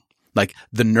nurturing. Like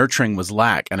the nurturing was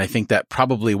lack. And I think that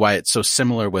probably why it's so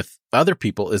similar with other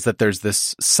people is that there's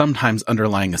this sometimes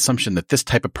underlying assumption that this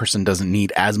type of person doesn't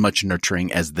need as much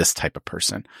nurturing as this type of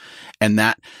person. And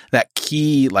that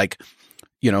key, like,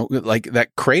 you know, like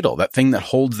that cradle, that thing that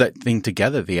holds that thing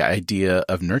together, the idea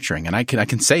of nurturing. And I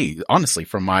can say honestly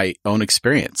from my own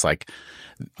experience, like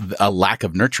a lack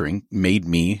of nurturing made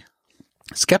me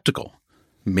skeptical,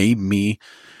 made me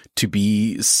to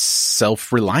be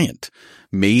self-reliant,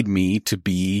 made me to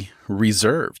be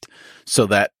reserved, so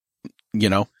that, you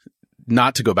know,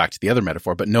 not to go back to the other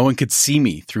metaphor, but no one could see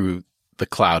me through the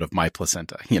cloud of my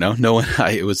placenta. You know, no one,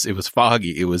 it was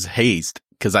foggy, it was hazed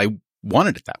because I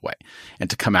wanted it that way. And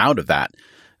to come out of that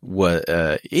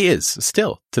is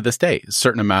still to this day a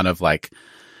certain amount of like,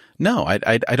 no,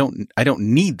 I don't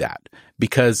need that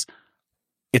because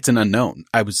it's an unknown.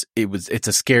 It's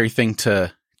a scary thing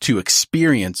to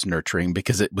experience nurturing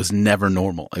because it was never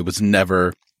normal. It was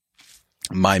never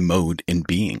my mode in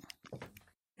being.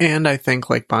 And I think,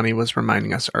 like Bonnie was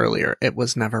reminding us earlier, it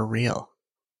was never real.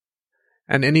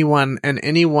 And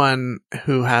anyone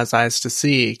who has eyes to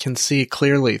see can see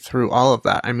clearly through all of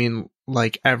that. I mean,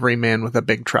 like every man with a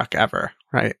big truck ever,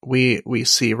 right? We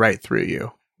see right through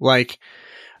you. Like,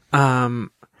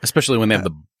 especially when they have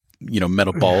the, you know,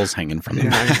 metal balls hanging from them.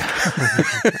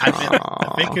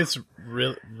 I think it's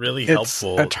really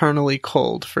helpful. It's eternally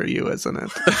cold for you, isn't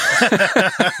it?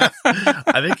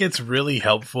 I think it's really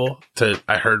helpful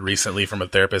I heard recently from a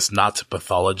therapist not to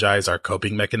pathologize our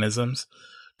coping mechanisms.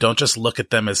 Don't just look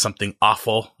at them as something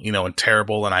awful, you know, and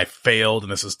terrible, and I failed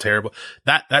and this is terrible.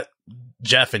 That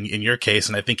Jeff, in your case,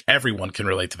 and I think everyone can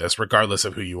relate to this, regardless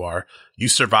of who you are, you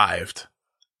survived.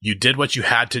 You did what you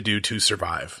had to do to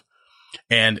survive.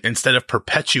 And instead of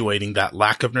perpetuating that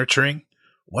lack of nurturing,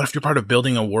 what if you're part of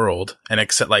building a world and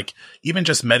accept, like, even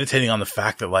just meditating on the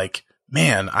fact that, like,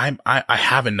 man, I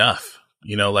have enough,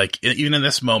 you know, like even in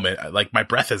this moment, like my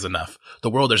breath is enough. The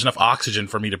world, there's enough oxygen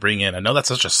for me to bring in. I know that's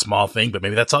such a small thing, but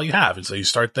maybe that's all you have. And so you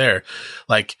start there.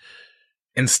 Like,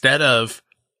 instead of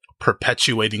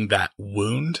perpetuating that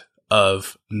wound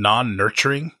of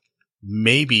non-nurturing,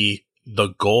 maybe the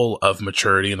goal of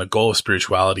maturity and the goal of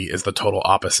spirituality is the total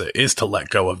opposite, is to let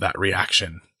go of that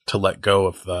reaction, to let go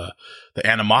of the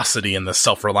animosity and the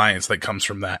self-reliance that comes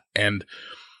from that. And,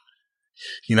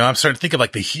 you know, I'm starting to think of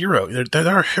like the hero.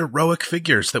 There are heroic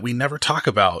figures that we never talk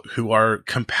about who are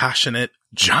compassionate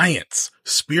giants,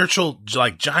 spiritual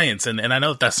like giants. And I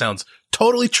know that sounds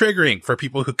totally triggering for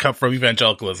people who come from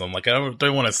evangelicalism. Like, I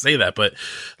don't want to say that, but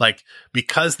like,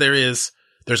 because there's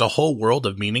a whole world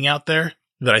of meaning out there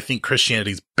that I think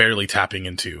Christianity's barely tapping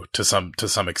into to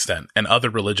some extent. And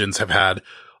other religions have had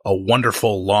a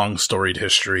wonderful, long storied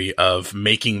history of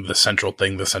making the central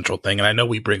thing. And I know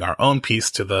we bring our own piece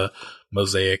to the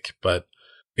mosaic, but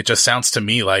it just sounds to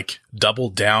me like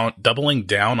doubling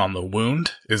down on the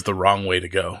wound is the wrong way to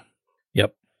go.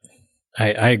 Yep.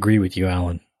 I agree with you,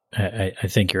 Alan. I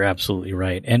think you're absolutely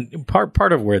right. And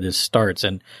part of where this starts,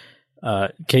 and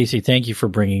Casey, thank you for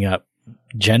bringing up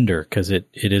gender, because it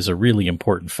is a really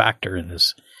important factor in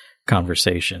this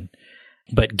conversation.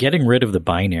 But getting rid of the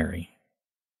binary,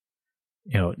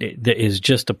 you know, it is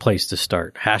just a place to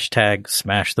start. #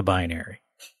 smash the binary.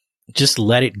 Just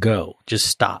let it go. Just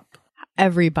stop.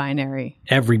 Every binary,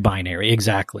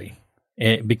 exactly.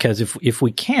 Because if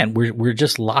we can't, we're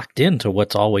just locked into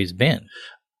what's always been.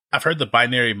 I've heard the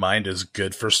binary mind is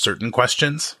good for certain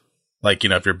questions. Like, you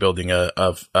know, if you're building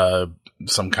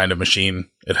some kind of machine,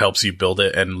 it helps you build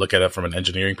it and look at it from an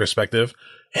engineering perspective,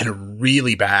 and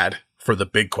really bad for the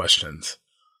big questions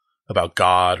about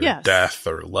God or death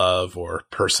or love or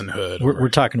personhood. We're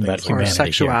talking about humanity, or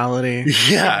sexuality.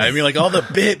 Yeah. I mean, like all the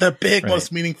big, right.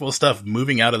 Most meaningful stuff,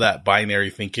 moving out of that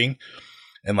binary thinking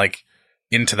and like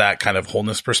into that kind of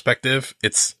wholeness perspective.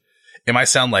 It might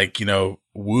sound like, you know,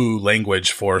 woo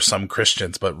language for some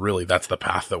Christians, but really that's the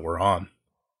path that we're on.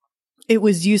 It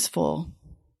was useful.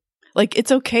 Like,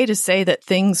 it's okay to say that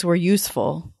things were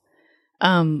useful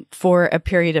for a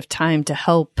period of time to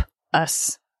help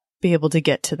us be able to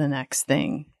get to the next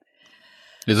thing.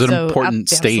 It's an important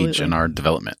stage in our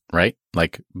development, right?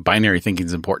 Like, binary thinking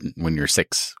is important when you're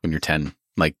 6, when you're 10.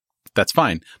 Like, that's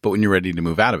fine. But when you're ready to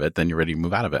move out of it, then you're ready to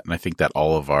move out of it. And I think that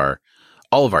all of our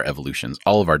evolutions,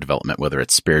 all of our development, whether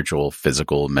it's spiritual,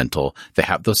 physical, mental, they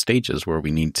have those stages where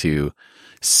we need to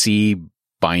see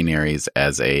binaries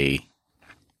as a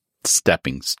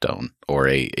stepping stone or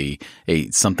a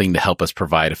something to help us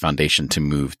provide a foundation to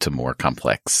move to more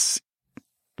complex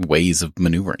ways of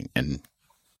maneuvering. And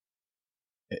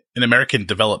in American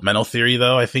developmental theory,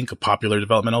 though, I think a popular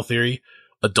developmental theory,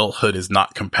 adulthood is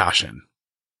not compassion.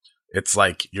 It's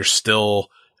like you're still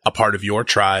a part of your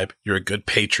tribe. You're a good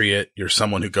patriot. You're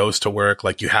someone who goes to work.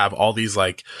 Like you have all these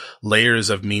like layers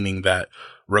of meaning that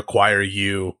require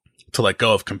you to let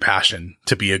go of compassion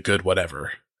to be a good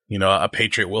whatever. You know, a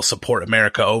patriot will support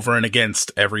America over and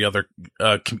against every other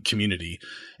community.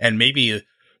 And maybe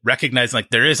recognizing like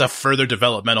there is a further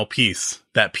developmental piece,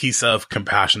 that piece of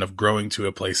compassion, of growing to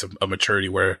a place of maturity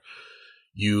where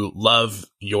you love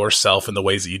yourself in the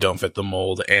ways that you don't fit the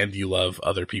mold and you love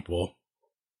other people.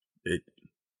 It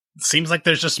seems like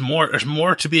there's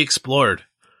more to be explored.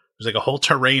 There's like a whole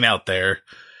terrain out there,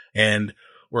 and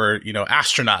we're, you know,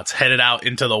 astronauts headed out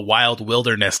into the wild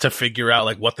wilderness to figure out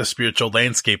like what the spiritual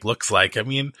landscape looks like. I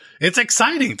mean, it's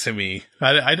exciting to me.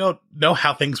 I don't know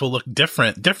how things will look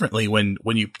differently when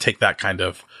you take that kind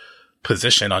of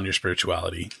position on your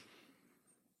spirituality.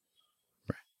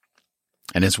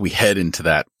 And as we head into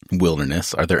that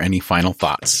wilderness, are there any final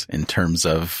thoughts in terms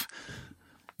of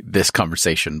this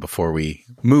conversation before we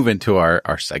move into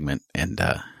our segment and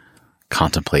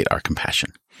contemplate our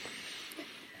compassion?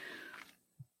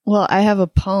 Well, I have a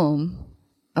poem,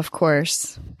 of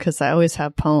course, because I always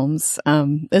have poems.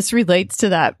 This relates to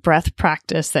that breath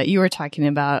practice that you were talking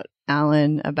about,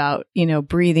 Alan, about, you know,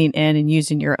 breathing in and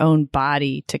using your own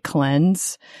body to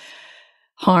cleanse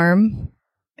harm.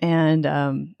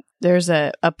 And there's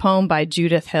a poem by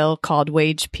Judith Hill called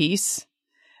Wage Peace.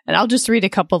 And I'll just read a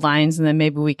couple lines and then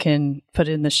maybe we can put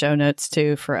it in the show notes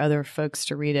too for other folks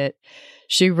to read it.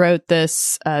 She wrote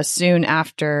this soon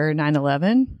after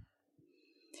 9/11.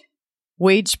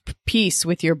 Wage peace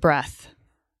with your breath.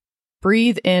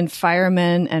 Breathe in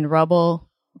firemen and rubble.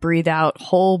 Breathe out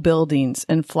whole buildings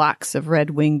and flocks of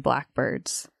red-winged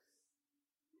blackbirds.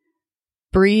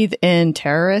 Breathe in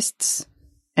terrorists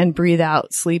and breathe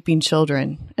out sleeping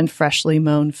children and freshly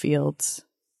mown fields.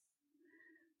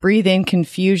 Breathe in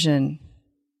confusion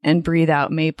and breathe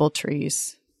out maple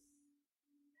trees.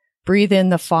 Breathe in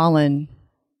the fallen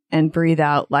and breathe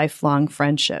out lifelong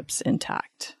friendships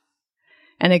intact.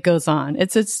 And it goes on.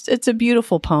 It's a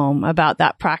beautiful poem about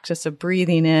that practice of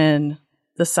breathing in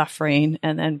the suffering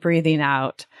and then breathing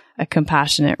out a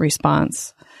compassionate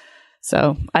response.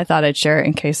 So I thought I'd share it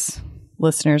in case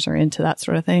listeners are into that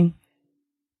sort of thing.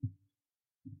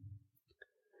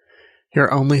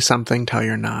 You're only something till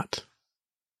you're not.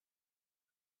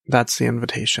 That's the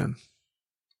invitation.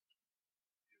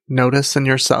 Notice in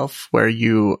yourself where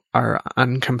you are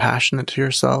uncompassionate to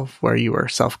yourself, where you are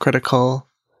self-critical.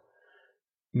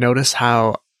 Notice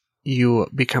how you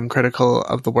become critical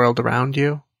of the world around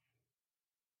you,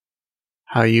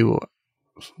 how you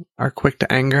are quick to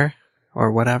anger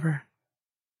or whatever,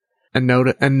 and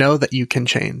know that you can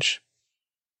change.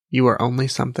 You are only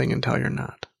something until you're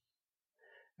not.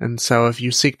 And so if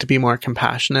you seek to be more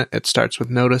compassionate, it starts with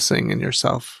noticing in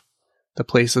yourself the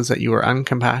places that you are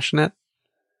uncompassionate,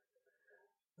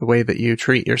 the way that you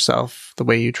treat yourself, the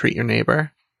way you treat your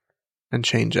neighbor, and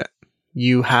change it.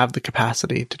 You have the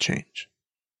capacity to change.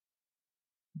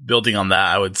 Building on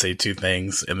that, I would say two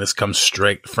things, and this comes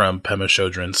straight from Pema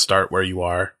Chodron's Start Where You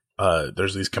Are.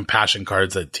 There's these compassion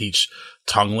cards that teach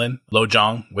Tonglen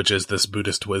Lojong, which is this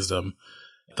Buddhist wisdom.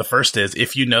 The first is,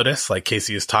 if you notice, like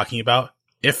Casey is talking about,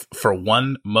 if for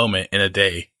one moment in a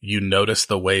day you notice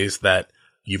the ways that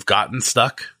you've gotten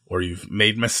stuck or you've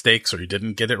made mistakes or you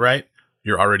didn't get it right,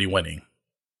 you're already winning.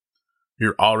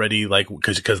 You're already like,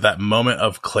 because that moment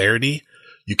of clarity,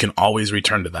 you can always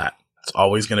return to that. It's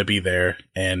always going to be there.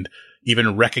 And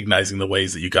even recognizing the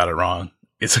ways that you got it wrong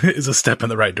is a step in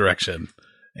the right direction.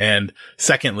 And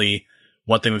secondly,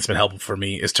 one thing that's been helpful for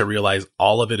me is to realize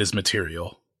all of it is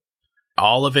material.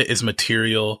 All of it is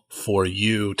material for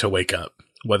you to wake up,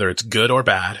 whether it's good or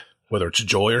bad, whether it's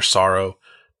joy or sorrow,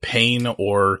 pain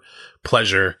or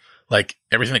pleasure, like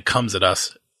everything that comes at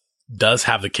us does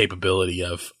have the capability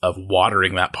of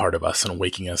watering that part of us and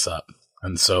waking us up.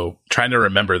 And so trying to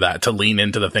remember that, to lean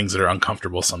into the things that are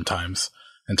uncomfortable sometimes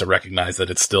and to recognize that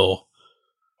it's still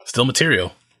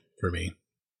material for me.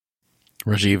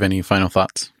 Rajiv, any final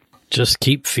thoughts? Just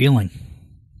keep feeling.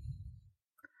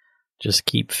 Just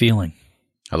keep feeling.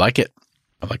 I like it.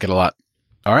 I like it a lot.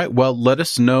 All right. Well, let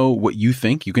us know what you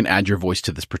think. You can add your voice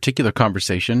to this particular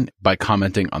conversation by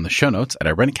commenting on the show notes at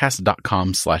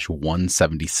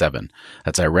irenicast.com/177.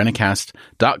 That's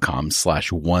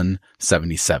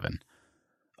irenicast.com/177.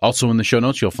 Also in the show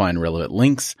notes, you'll find relevant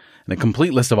links and a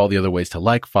complete list of all the other ways to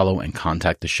like, follow, and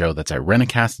contact the show. That's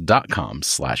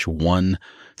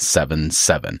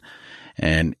irenicast.com/177.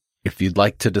 And if you'd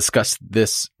like to discuss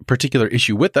this particular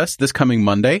issue with us this coming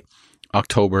Monday,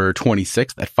 October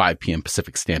 26th at 5 p.m.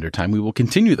 Pacific Standard Time, we will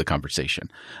continue the conversation.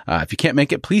 If you can't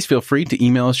make it, please feel free to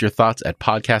email us your thoughts at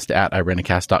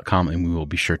podcast@irenicast.com, and we will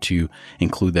be sure to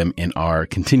include them in our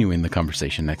continuing the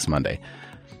conversation next Monday.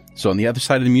 So on the other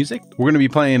side of the music, we're going to be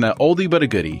playing an oldie but a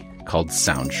goodie called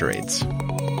Sound Charades.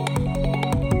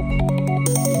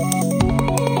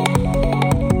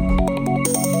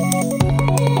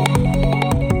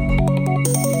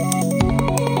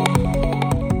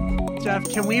 Jeff,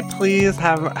 can we please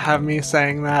have me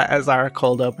saying that as our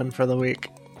cold open for the week?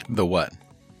 The what?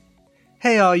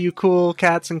 Hey, all you cool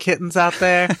cats and kittens out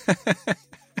there.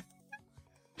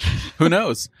 Who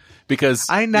knows? Because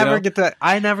I never get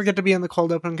to be in the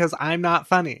cold open because I'm not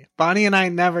funny. Bonnie and I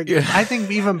never get. I think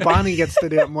even Bonnie gets to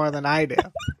do it more than I do.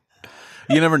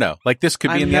 You never know. Like, this could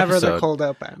be I'm in the never episode. the cold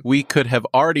open. We could have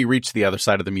already reached the other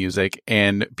side of the music,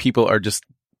 and people are just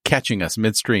catching us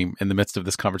midstream in the midst of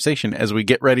this conversation as we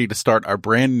get ready to start our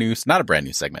brand new, not a brand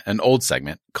new segment, an old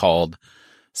segment called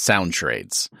Sound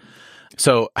Charades.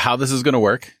 So how this is going to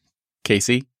work,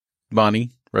 Casey, Bonnie,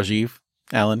 Rajiv,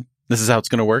 Alan, this is how it's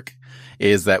going to work,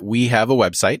 is that we have a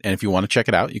website, and if you want to check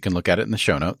it out, you can look at it in the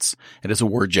show notes. It is a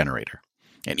word generator.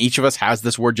 And each of us has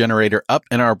this word generator up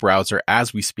in our browser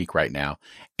as we speak right now.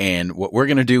 And what we're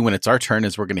going to do when it's our turn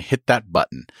is we're going to hit that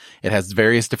button. It has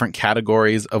various different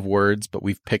categories of words, but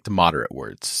we've picked moderate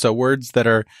words. So words that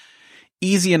are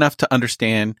easy enough to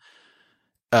understand,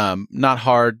 not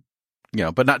hard,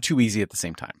 but not too easy at the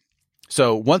same time.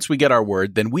 So once we get our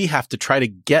word, then we have to try to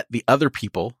get the other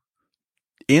people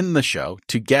in the show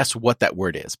to guess what that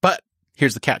word is. But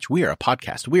here's the catch. We are a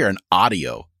podcast. We are an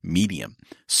audio medium.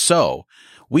 So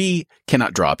we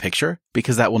cannot draw a picture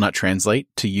because that will not translate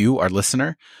to you, our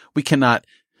listener. We cannot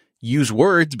use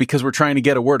words because we're trying to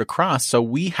get a word across. So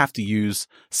we have to use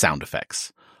sound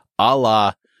effects, a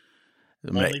la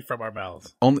only from our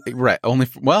mouths. Only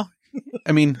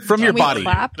from your we body.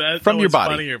 clap? That's From your always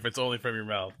body. funnier if it's only from your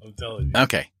mouth. I'm telling you.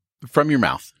 Okay. From your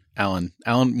mouth, Alan.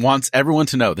 Alan wants everyone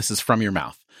to know this is from your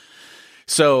mouth.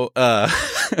 So,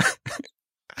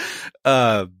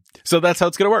 so that's how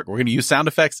it's going to work. We're going to use sound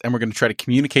effects, and we're going to try to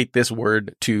communicate this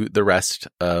word to the rest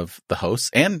of the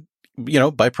hosts and,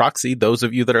 by proxy, those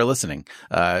of you that are listening.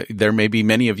 There may be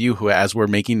many of you who, as we're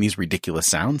making these ridiculous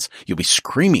sounds, you'll be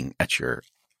screaming at your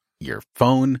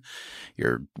phone,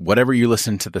 your whatever you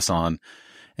listen to this on,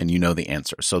 and you know the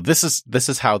answer. So this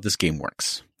is how this game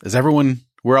works.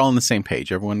 We're all on the same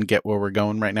page. Everyone get where we're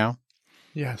going right now?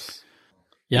 Yes.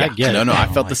 Yeah, I get it. No, I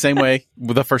felt the same way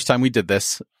the first time we did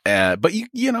this. But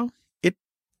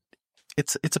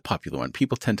it's a popular one.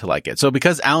 People tend to like it. So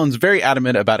because Alan's very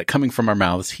adamant about it coming from our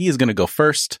mouths, he is going to go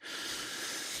first.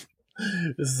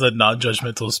 This is a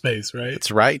non-judgmental space, right?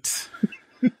 That's right.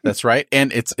 That's right.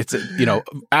 And it's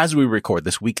as we record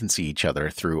this, we can see each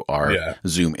other through our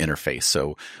Zoom interface.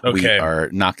 So we are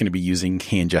not going to be using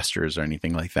hand gestures or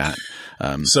anything like that.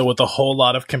 So with a whole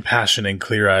lot of compassion and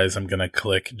clear eyes, I'm going to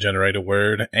click generate a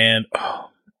word. And,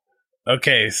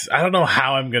 okay, so I don't know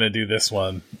how I'm going to do this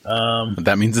one.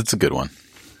 That means it's a good one.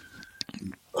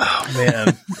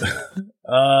 Oh,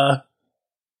 man.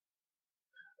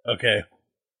 Okay.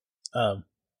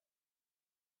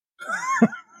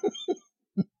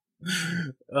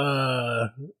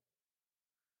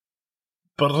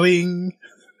 Bring.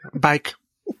 Bike.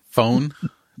 Phone.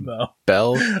 No.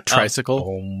 Bell.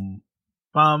 Tricycle.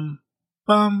 Bum.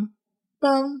 Bum.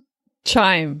 Bum.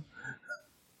 Chime.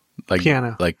 Like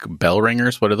Piano. Like bell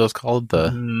ringers. What are those called?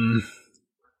 The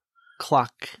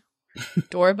Clock.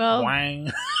 Doorbell.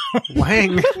 Wang.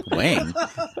 Wang. wang.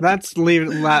 That's taking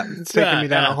me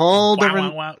down a whole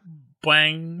different...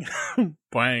 Bang.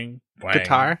 Bang.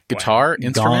 Guitar. Guitar.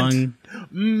 Instrument.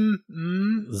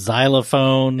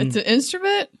 Xylophone. It's an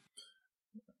instrument?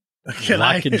 Can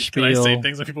I Glockenspiel. say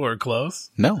things when people are close?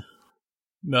 No.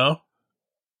 No?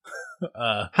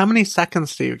 How many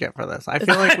seconds do you get for this? I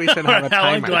feel like we should have a How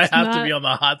long timer. do I have to not- be on the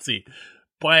hot seat?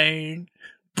 Bang.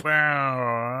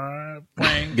 Bang.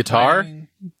 Bang. Guitar? Bang,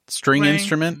 String bang.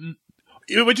 instrument.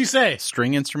 What'd you say?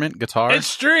 String instrument. Guitar. It's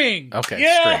string. Okay,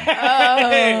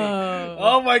 Yay! Oh.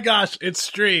 Oh my gosh, it's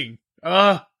string.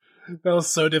 That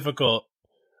was so difficult.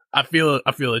 I feel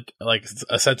it like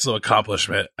a sense of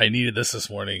accomplishment. I needed this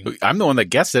morning. I'm the one that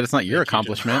guessed it. It's not your Thank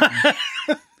you, accomplishment.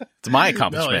 It's my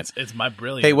accomplishment. No, it's my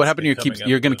brilliance. Hey, what happened? Coming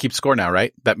You're up going to with- keep score now,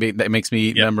 right? That makes me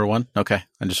Yep. number one. Okay,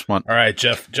 I just want. All right,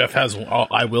 Jeff has.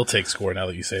 I will take score now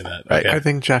that you say that. Right. Okay. I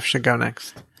think Jeff should go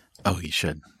next. Oh, you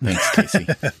should. Thanks, Casey.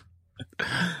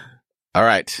 All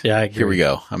right. Yeah, I agree. Here we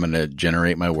go. I'm going to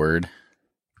generate my word.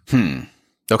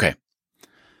 Okay.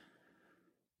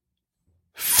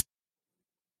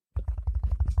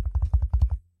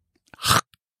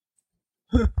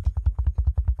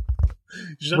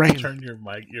 just have Rain. to turn your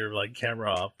mic, your like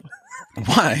camera off.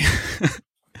 Why?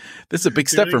 This is a big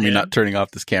Do step it for me again. not turning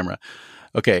off this camera.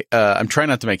 Okay, I'm trying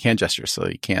not to make hand gestures so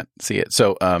you can't see it.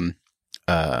 So,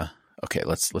 okay,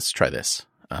 let's try this.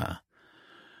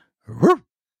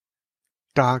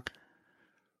 Dog.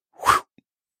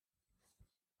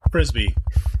 Frisbee.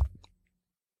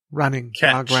 Running.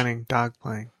 Catch. Dog running. Dog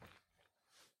playing.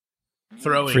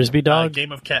 Throwing. Frisbee dog?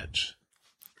 Game of catch.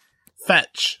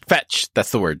 Fetch. Fetch.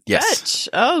 That's the word. Yes. Fetch.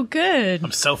 Oh, good.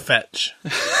 I'm so fetch.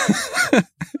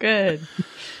 Good.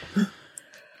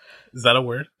 Is that a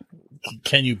word?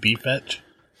 Can you be fetch?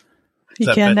 You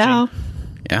that can fetching? now.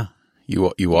 Yeah.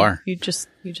 You are. You just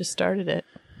started it.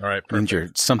 All right, Means perfect. you're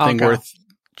something I'll go. worth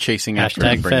chasing after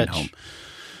and Hashtag bringing fetch. home.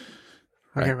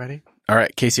 Okay, Right. ready? All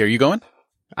right, Casey, are you going?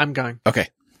 I'm going. Okay.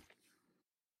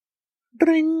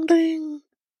 Ding, ding.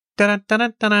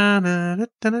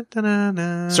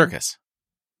 Da-da-da-da-da-da-da-da-da-da-da. Circus.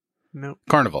 No.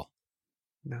 Carnival.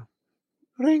 No.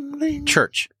 Ring, ring.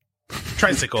 Church.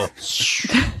 Tricycle.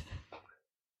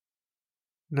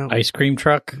 No. Ice cream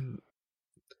truck.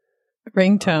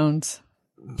 Ringtones.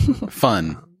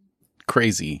 Fun.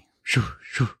 Crazy. Shoo,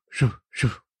 shoo, shoo,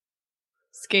 shoo.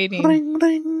 Skating. Ring,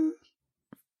 ring.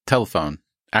 Telephone.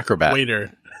 Acrobat.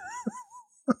 Waiter.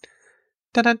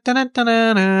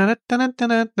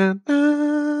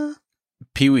 Da-da-da-da-da-da-da-da-da-da-da.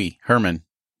 Pee-wee. Herman.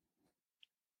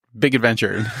 Big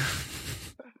Adventure.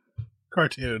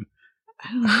 Cartoon.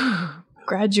 I don't know.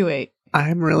 Graduate.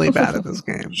 I'm really bad at this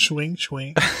game. Swing,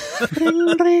 swing.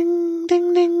 Ring, ring,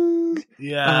 ding, ding.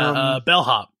 Yeah,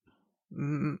 bellhop.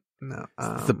 No.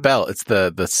 It's the bell. It's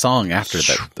the song after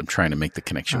that I'm trying to make the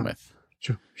connection with.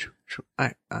 Shoo, shoo, shoo.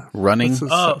 Running. This is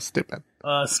Oh. so stupid.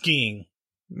 Skiing.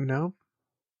 No.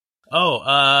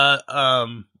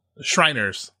 Oh,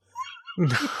 Shriners.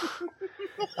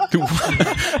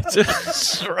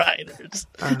 Shriners.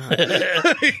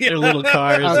 Uh, They're little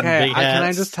cars and okay, big can I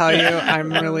hats. just tell you,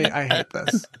 I hate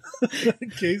this.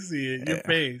 Casey, your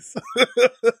face.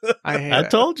 I hate I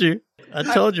it. told you. I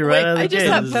told you right Wait, out of the I just gate.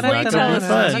 have This is to not wait, gonna tell be us.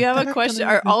 fun. Do you have a question?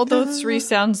 Are all those three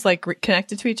sounds like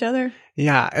connected to each other?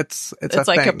 Yeah, it's It's a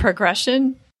like a thing.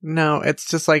 progression. No, it's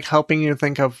just like helping you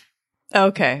think of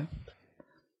Okay.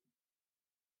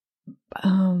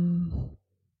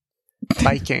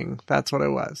 biking. That's what it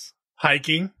was.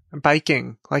 Hiking.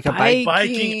 Biking, like a bike.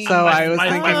 Biking. So I was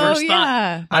thinking- my first thought.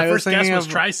 yeah. My I was first guess thinking was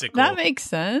of- tricycle. That makes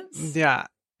sense. Yeah.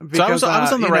 Because I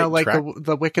was on the you know, right like track.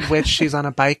 the Wicked Witch, she's on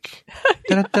a bike,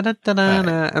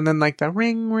 Da-da-da-da-da-da, and then like the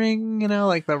ring, you know,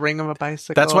 like the ring of a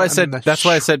bicycle. That's why I and said. then the That's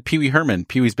why I said Pee Wee Herman,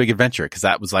 Pee Wee's Big Adventure, because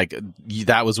that was like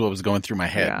that was what was going through my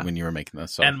head Yeah. when you were making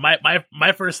this. So. And my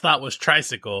first thought was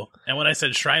tricycle. And when I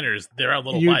said Shriners, there are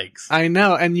little You- bikes. I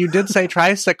know, and you did say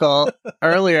tricycle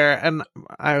earlier, and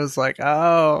I was like,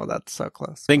 oh, that's so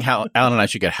close. I think Alan and I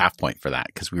should get a half point for that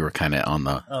because we were kind of on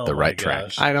the Oh my right track.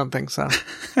 gosh. I don't think so.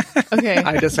 Okay.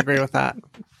 I disagree with that.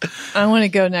 I want to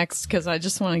go next because I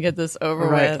just want to get this over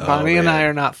Right, with. Bonnie and man. I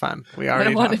are not fun. We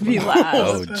already I want to talked be about last.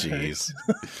 Oh, jeez.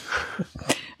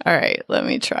 All right, let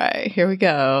me try. Here we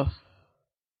go.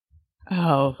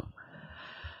 Oh.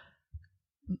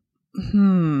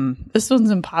 This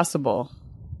one's impossible.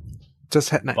 it. Just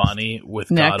hit next. Bonnie,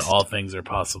 with Next. God, all things are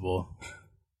possible.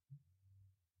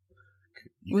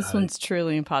 You This got it. one's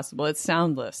truly impossible. It's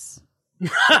soundless.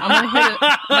 I'm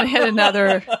gonna hit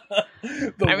another.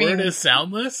 The I word mean- is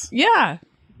soundless? Yeah.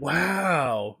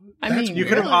 Wow. I That's mean, You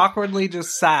could have really. awkwardly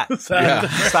just sat Yeah. in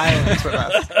silence with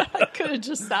us. I could have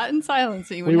just sat in silence.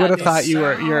 And you We would would have to thought you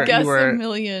were guess you a were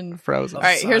million. frozen. All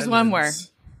right, here's one more.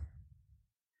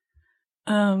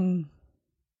 Silence.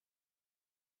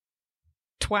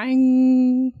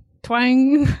 Twang.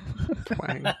 Twang.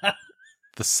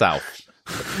 The South.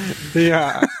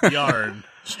 Yeah. Yarn.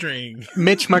 String.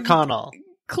 Mitch McConnell.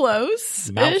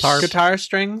 Close. Mouth harp. Guitar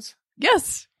strings.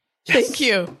 Yes. Thank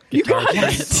you. You Guitar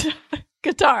got it.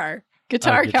 Guitar.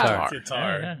 Guitar Oh, guitar. counts.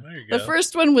 Guitar. Yeah. There you go. The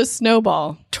first one was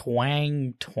Snowball.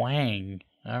 Twang.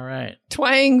 All right.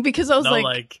 Twang, because I was no,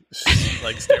 like,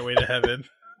 like Stairway to Heaven.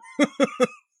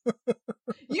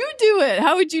 you do it.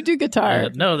 How would you do guitar?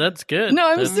 No, that's good.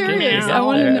 No, I'm That's good. serious. You're I out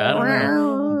wanna there.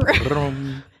 know.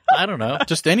 I don't know.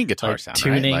 Just any guitar Like sound.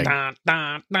 tuning. Right?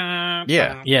 Like,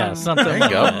 yeah. Yeah, something There you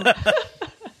like go. that.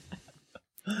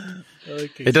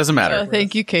 It doesn't matter Oh,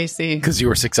 thank you, Casey. because you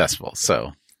were successful. So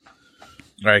All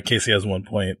right, Casey has 1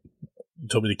 point. You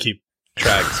told me to keep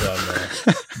track, so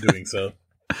I'm doing so.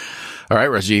 all right,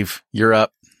 Rajiv, you're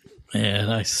up.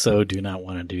 And I so do not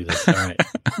want to do this. All right.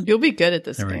 You'll be good at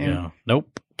this There we game. go.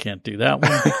 Nope. Can't do that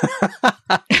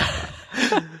one.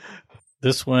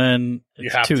 This one, You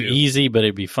it's have too to. easy, but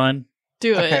it'd be fun.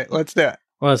 Do Okay, it. let's do it.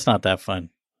 Well, it's not that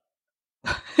fun.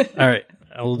 All right.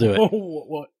 I'll do it.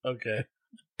 What? Okay.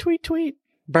 Tweet, tweet.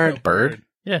 Bird. Bird?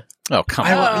 Yeah. Oh, come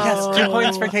I on. want, yes, 2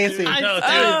 points for Casey. No,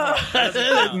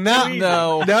 dude. No,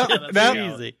 No. Nope. That's Nope.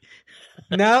 too Easy.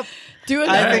 Nope. Do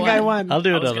another I think one. I won. I'll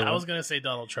do I another was one. gonna say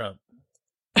Donald Trump.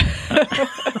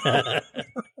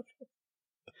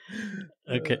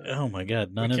 Okay. Oh my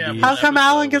God. None We of can't these. How come episode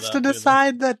Alan gets to without doing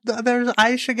decide that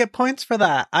I should get points for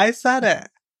that? I said it.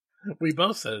 We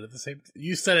both said it at the same time.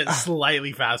 You said it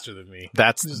slightly faster than me.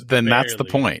 That's Just barely.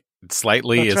 point.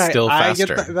 Slightly That's is right. still I get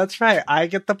faster. that's right. I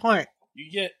get the point.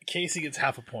 Casey gets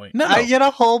half a point. No. I get a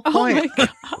whole Oh my point. God.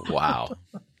 Wow.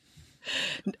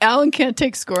 Alan can't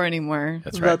take score anymore.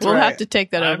 That's right. We'll right. have to take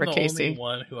that I'm over, the Casey. only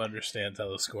one who understands how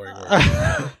the scoring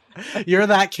works. You're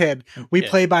that kid. We Yeah.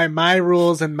 play by my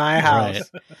rules in my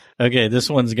house. Right. Okay, this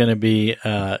one's going to be,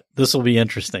 this will be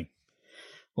interesting.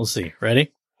 We'll see.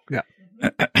 Ready? Yeah.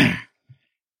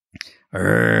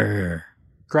 Arr,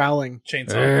 Growling.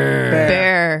 Chainsaw. arr,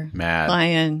 Bear, Mad.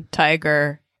 lion,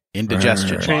 tiger.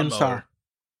 Indigestion. Arr. Chainsaw.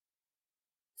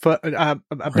 Lawnmower.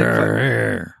 A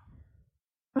Bigfoot.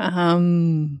 arr,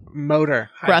 Motor.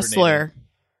 Rustler.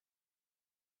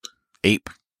 Ape.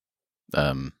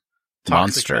 Toxic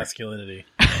Monster. masculinity.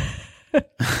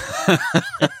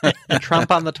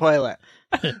 Trump on the toilet.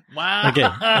 Wow. Okay.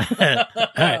 All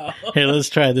right. Here, let's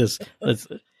try this.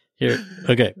 Here.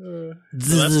 Okay. So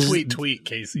that's tweet,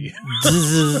 Casey.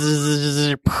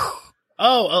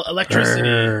 Electricity.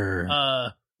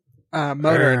 Arr.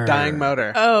 Motor. Dying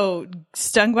motor. Oh,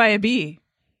 stung by a bee.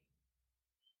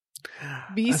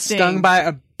 Bee sting. Stung by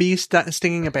a bee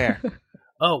stinging a bear.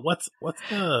 What's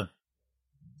the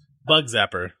bug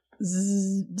zapper?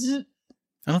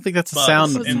 I don't think that's the Bugs,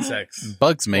 sound insects.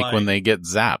 bugs make Flying. when they get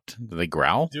zapped. Do they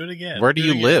growl? Do it again. Where do you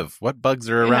it again. live? What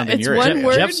bugs are around in it's your one area?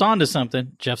 word. Jeff's onto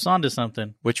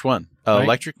something. Which one? Right?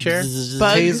 Electric chair? Bugs.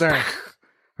 Taser.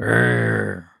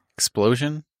 Arr.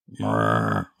 Explosion?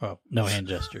 Oh, no hand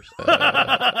gestures.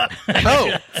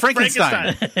 Oh,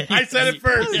 Frankenstein. I said it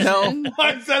first. No.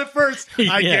 I said it first. I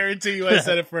Yeah. guarantee you I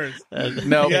said it first.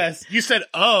 No. Yes. You said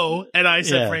oh, and I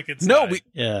said Yeah. Frankenstein. No, we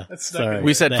Yeah. That's stuck Sorry. in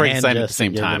we said The Frankenstein hand at the gesture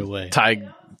same gave it time. away.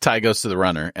 Ty goes to the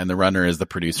runner, and the runner is the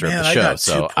producer Man, of the I show, got 2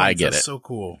 so points. I get That's it. so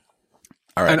cool.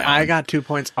 All right, And I Alan. got 2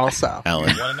 points also. Alan.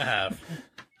 1.5.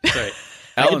 Right.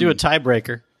 I can do a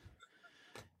tiebreaker.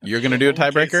 You're going to do a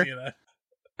tiebreaker? Casey and I.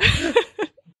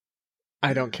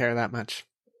 I don't care that much.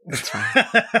 It's fine.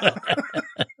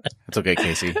 It's okay,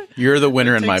 Casey. You're the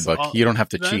winner in my takes book. all- You don't have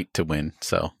to that- cheat to win,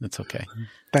 so it's okay.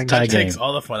 Thank Tie you. It takes game.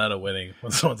 all the fun out of winning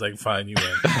when someone's like, "Fine, you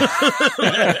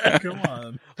win." Come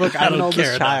on. Look, I I'm an don't oldest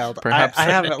care enough. child. Perhaps- I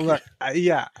haven't. Look,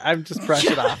 I'm just brush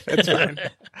it off. It's fine.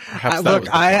 Perhaps that Look, was-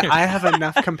 I have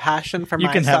enough compassion for You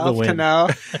can have the myself to win. know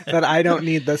that I don't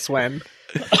need this win.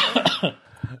 I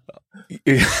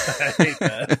hate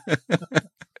that.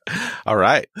 All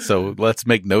right, so let's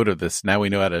make note of this. Now we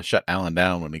know how to shut Alan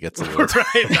down when he gets a little.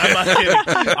 Right. I'm not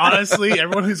kidding. Honestly,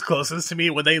 everyone who's closest to me,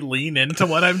 when they lean into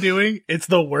what I'm doing, it's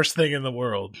the worst thing in the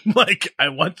world. Like, I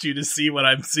want you to see what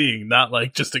I'm seeing, not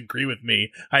like just agree with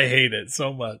me. I hate it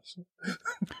so much.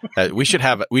 We should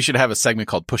have a segment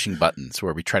called Pushing Buttons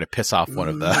where we try to piss off one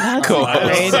of the That's a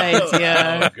co-hosts. great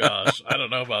idea. Oh gosh, I don't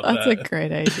know about That's that. a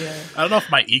great idea. I don't know if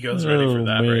my ego's ready for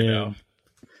that right now.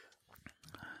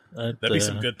 That'd be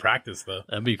some good practice, though,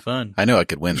 That'd be fun. I know I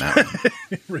could win that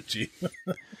one. Richie.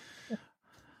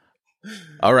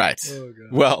 All right. Oh,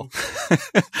 God. Well,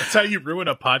 That's how you ruin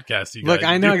a podcast. You Look, guys.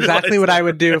 I know You exactly realize what that? I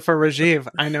would do for Rajiv.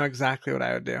 I know exactly what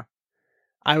I would do.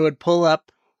 I would pull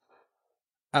up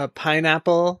a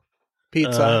pineapple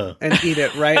pizza and eat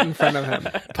it right in front of him.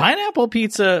 Pineapple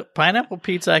pizza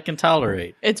I can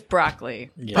tolerate. It's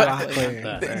broccoli. Yeah.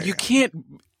 Broccoli. you can't.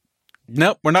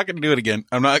 Nope, we're not going to do it again.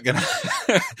 I'm not going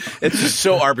to. It's just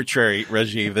so arbitrary,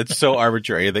 Rajiv. It's so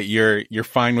arbitrary that you're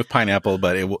fine with pineapple,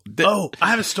 but it will. Oh,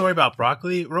 I have a story about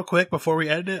broccoli real quick before we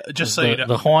edit it. Just so you know.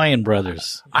 The Hawaiian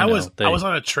brothers. I you was know, I was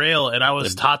on a trail and I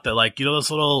was taught that, like, you know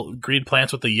those little green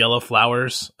plants with the yellow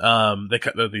flowers, they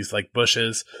cut these like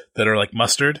bushes that are like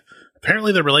mustard.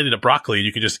 Apparently they're related to broccoli.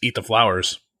 You can just eat the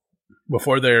flowers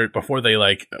before they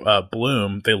like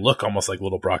bloom. They look almost like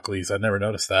little broccolis. I never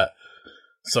noticed that.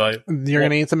 So You're going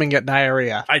to eat them and get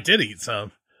diarrhea. I did eat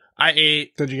some. I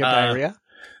ate. Did you get diarrhea?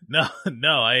 No.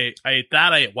 I ate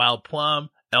that. I ate wild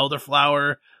plum,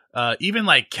 elderflower, even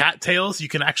like cattails. You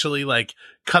can actually like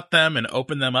cut them and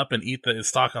open them up and eat the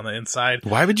stalk on the inside.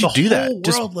 Why would you The do that? whole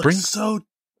Just world looks bring so.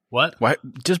 What? Why?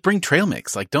 Just bring trail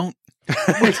mix. Like, don't.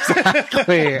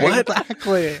 Exactly. What?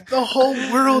 Exactly. The whole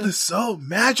world is so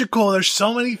magical. There's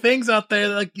so many things out there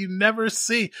that, like, you never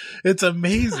see. It's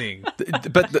amazing.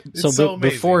 But It's so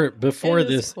amazing. before It is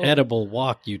this cool. edible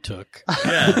walk you took,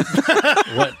 Yeah.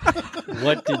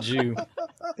 what did you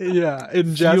Yeah.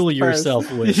 fuel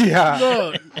yourself with? Yeah.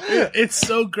 No, it's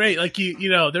so great. Like, you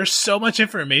know, there's so much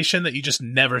information that you just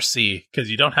never see because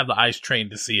you don't have the eyes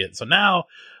trained to see it. So now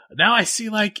I see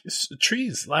like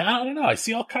trees. Like, I don't know. I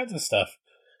see all kinds of stuff.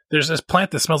 There's this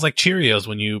plant that smells like Cheerios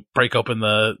when you break open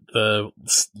the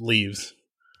leaves.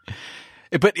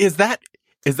 But is that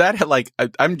like,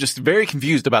 I'm just very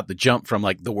confused about the jump from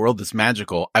like the world is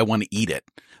magical, I want to eat it.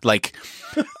 Like,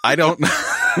 I don't,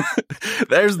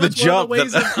 there's the That's jump. one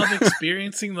of the ways of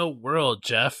experiencing the world,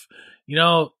 Jeff. You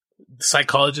know,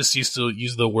 psychologists used to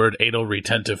use the word anal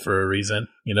retentive for a reason.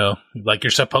 You know, like you're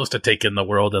supposed to take in the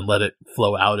world and let it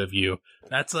flow out of you.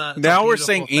 That's Now we're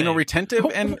saying anal retentive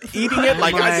and eating it?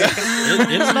 Like,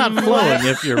 It's not flowing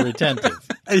if you're retentive.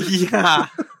 Yeah.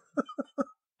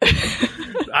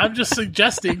 I'm just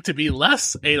suggesting to be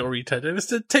less anal retentive is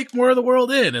to take more of the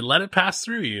world in and let it pass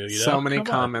through you. You know? So many Come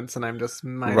on. comments, and I'm just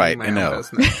minding Right, my I own know.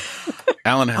 business.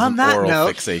 Alan has On an that oral note-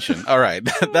 fixation. All right.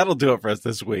 That'll do it for us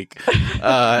this week.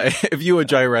 If you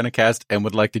enjoy Irenicast and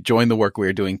would like to join the work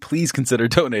we're doing, please consider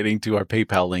donating to our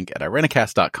PayPal link at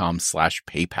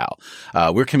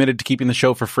irenicast.com/PayPal. We're committed to keeping the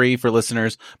show for free for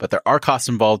listeners, but there are costs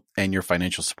involved and your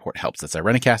financial support helps. That's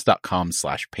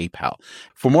irenicast.com/PayPal.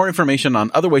 For more information on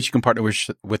other ways you can partner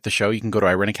with the show, you can go to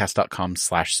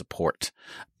irenicast.com/support.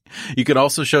 You can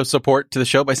also show support to the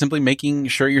show by simply making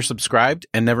sure you're subscribed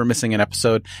and never missing an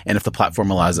episode. And if the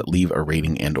platform allows it, leave a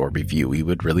rating and or review. We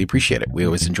would really appreciate it. We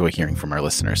always enjoy hearing from our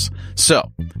listeners. So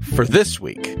for this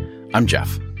week, I'm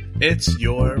Jeff. It's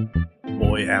your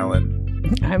boy,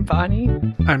 Alan. I'm Bonnie.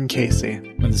 I'm Casey.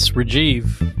 And this is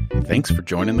Rajiv. Thanks for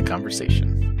joining the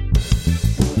conversation.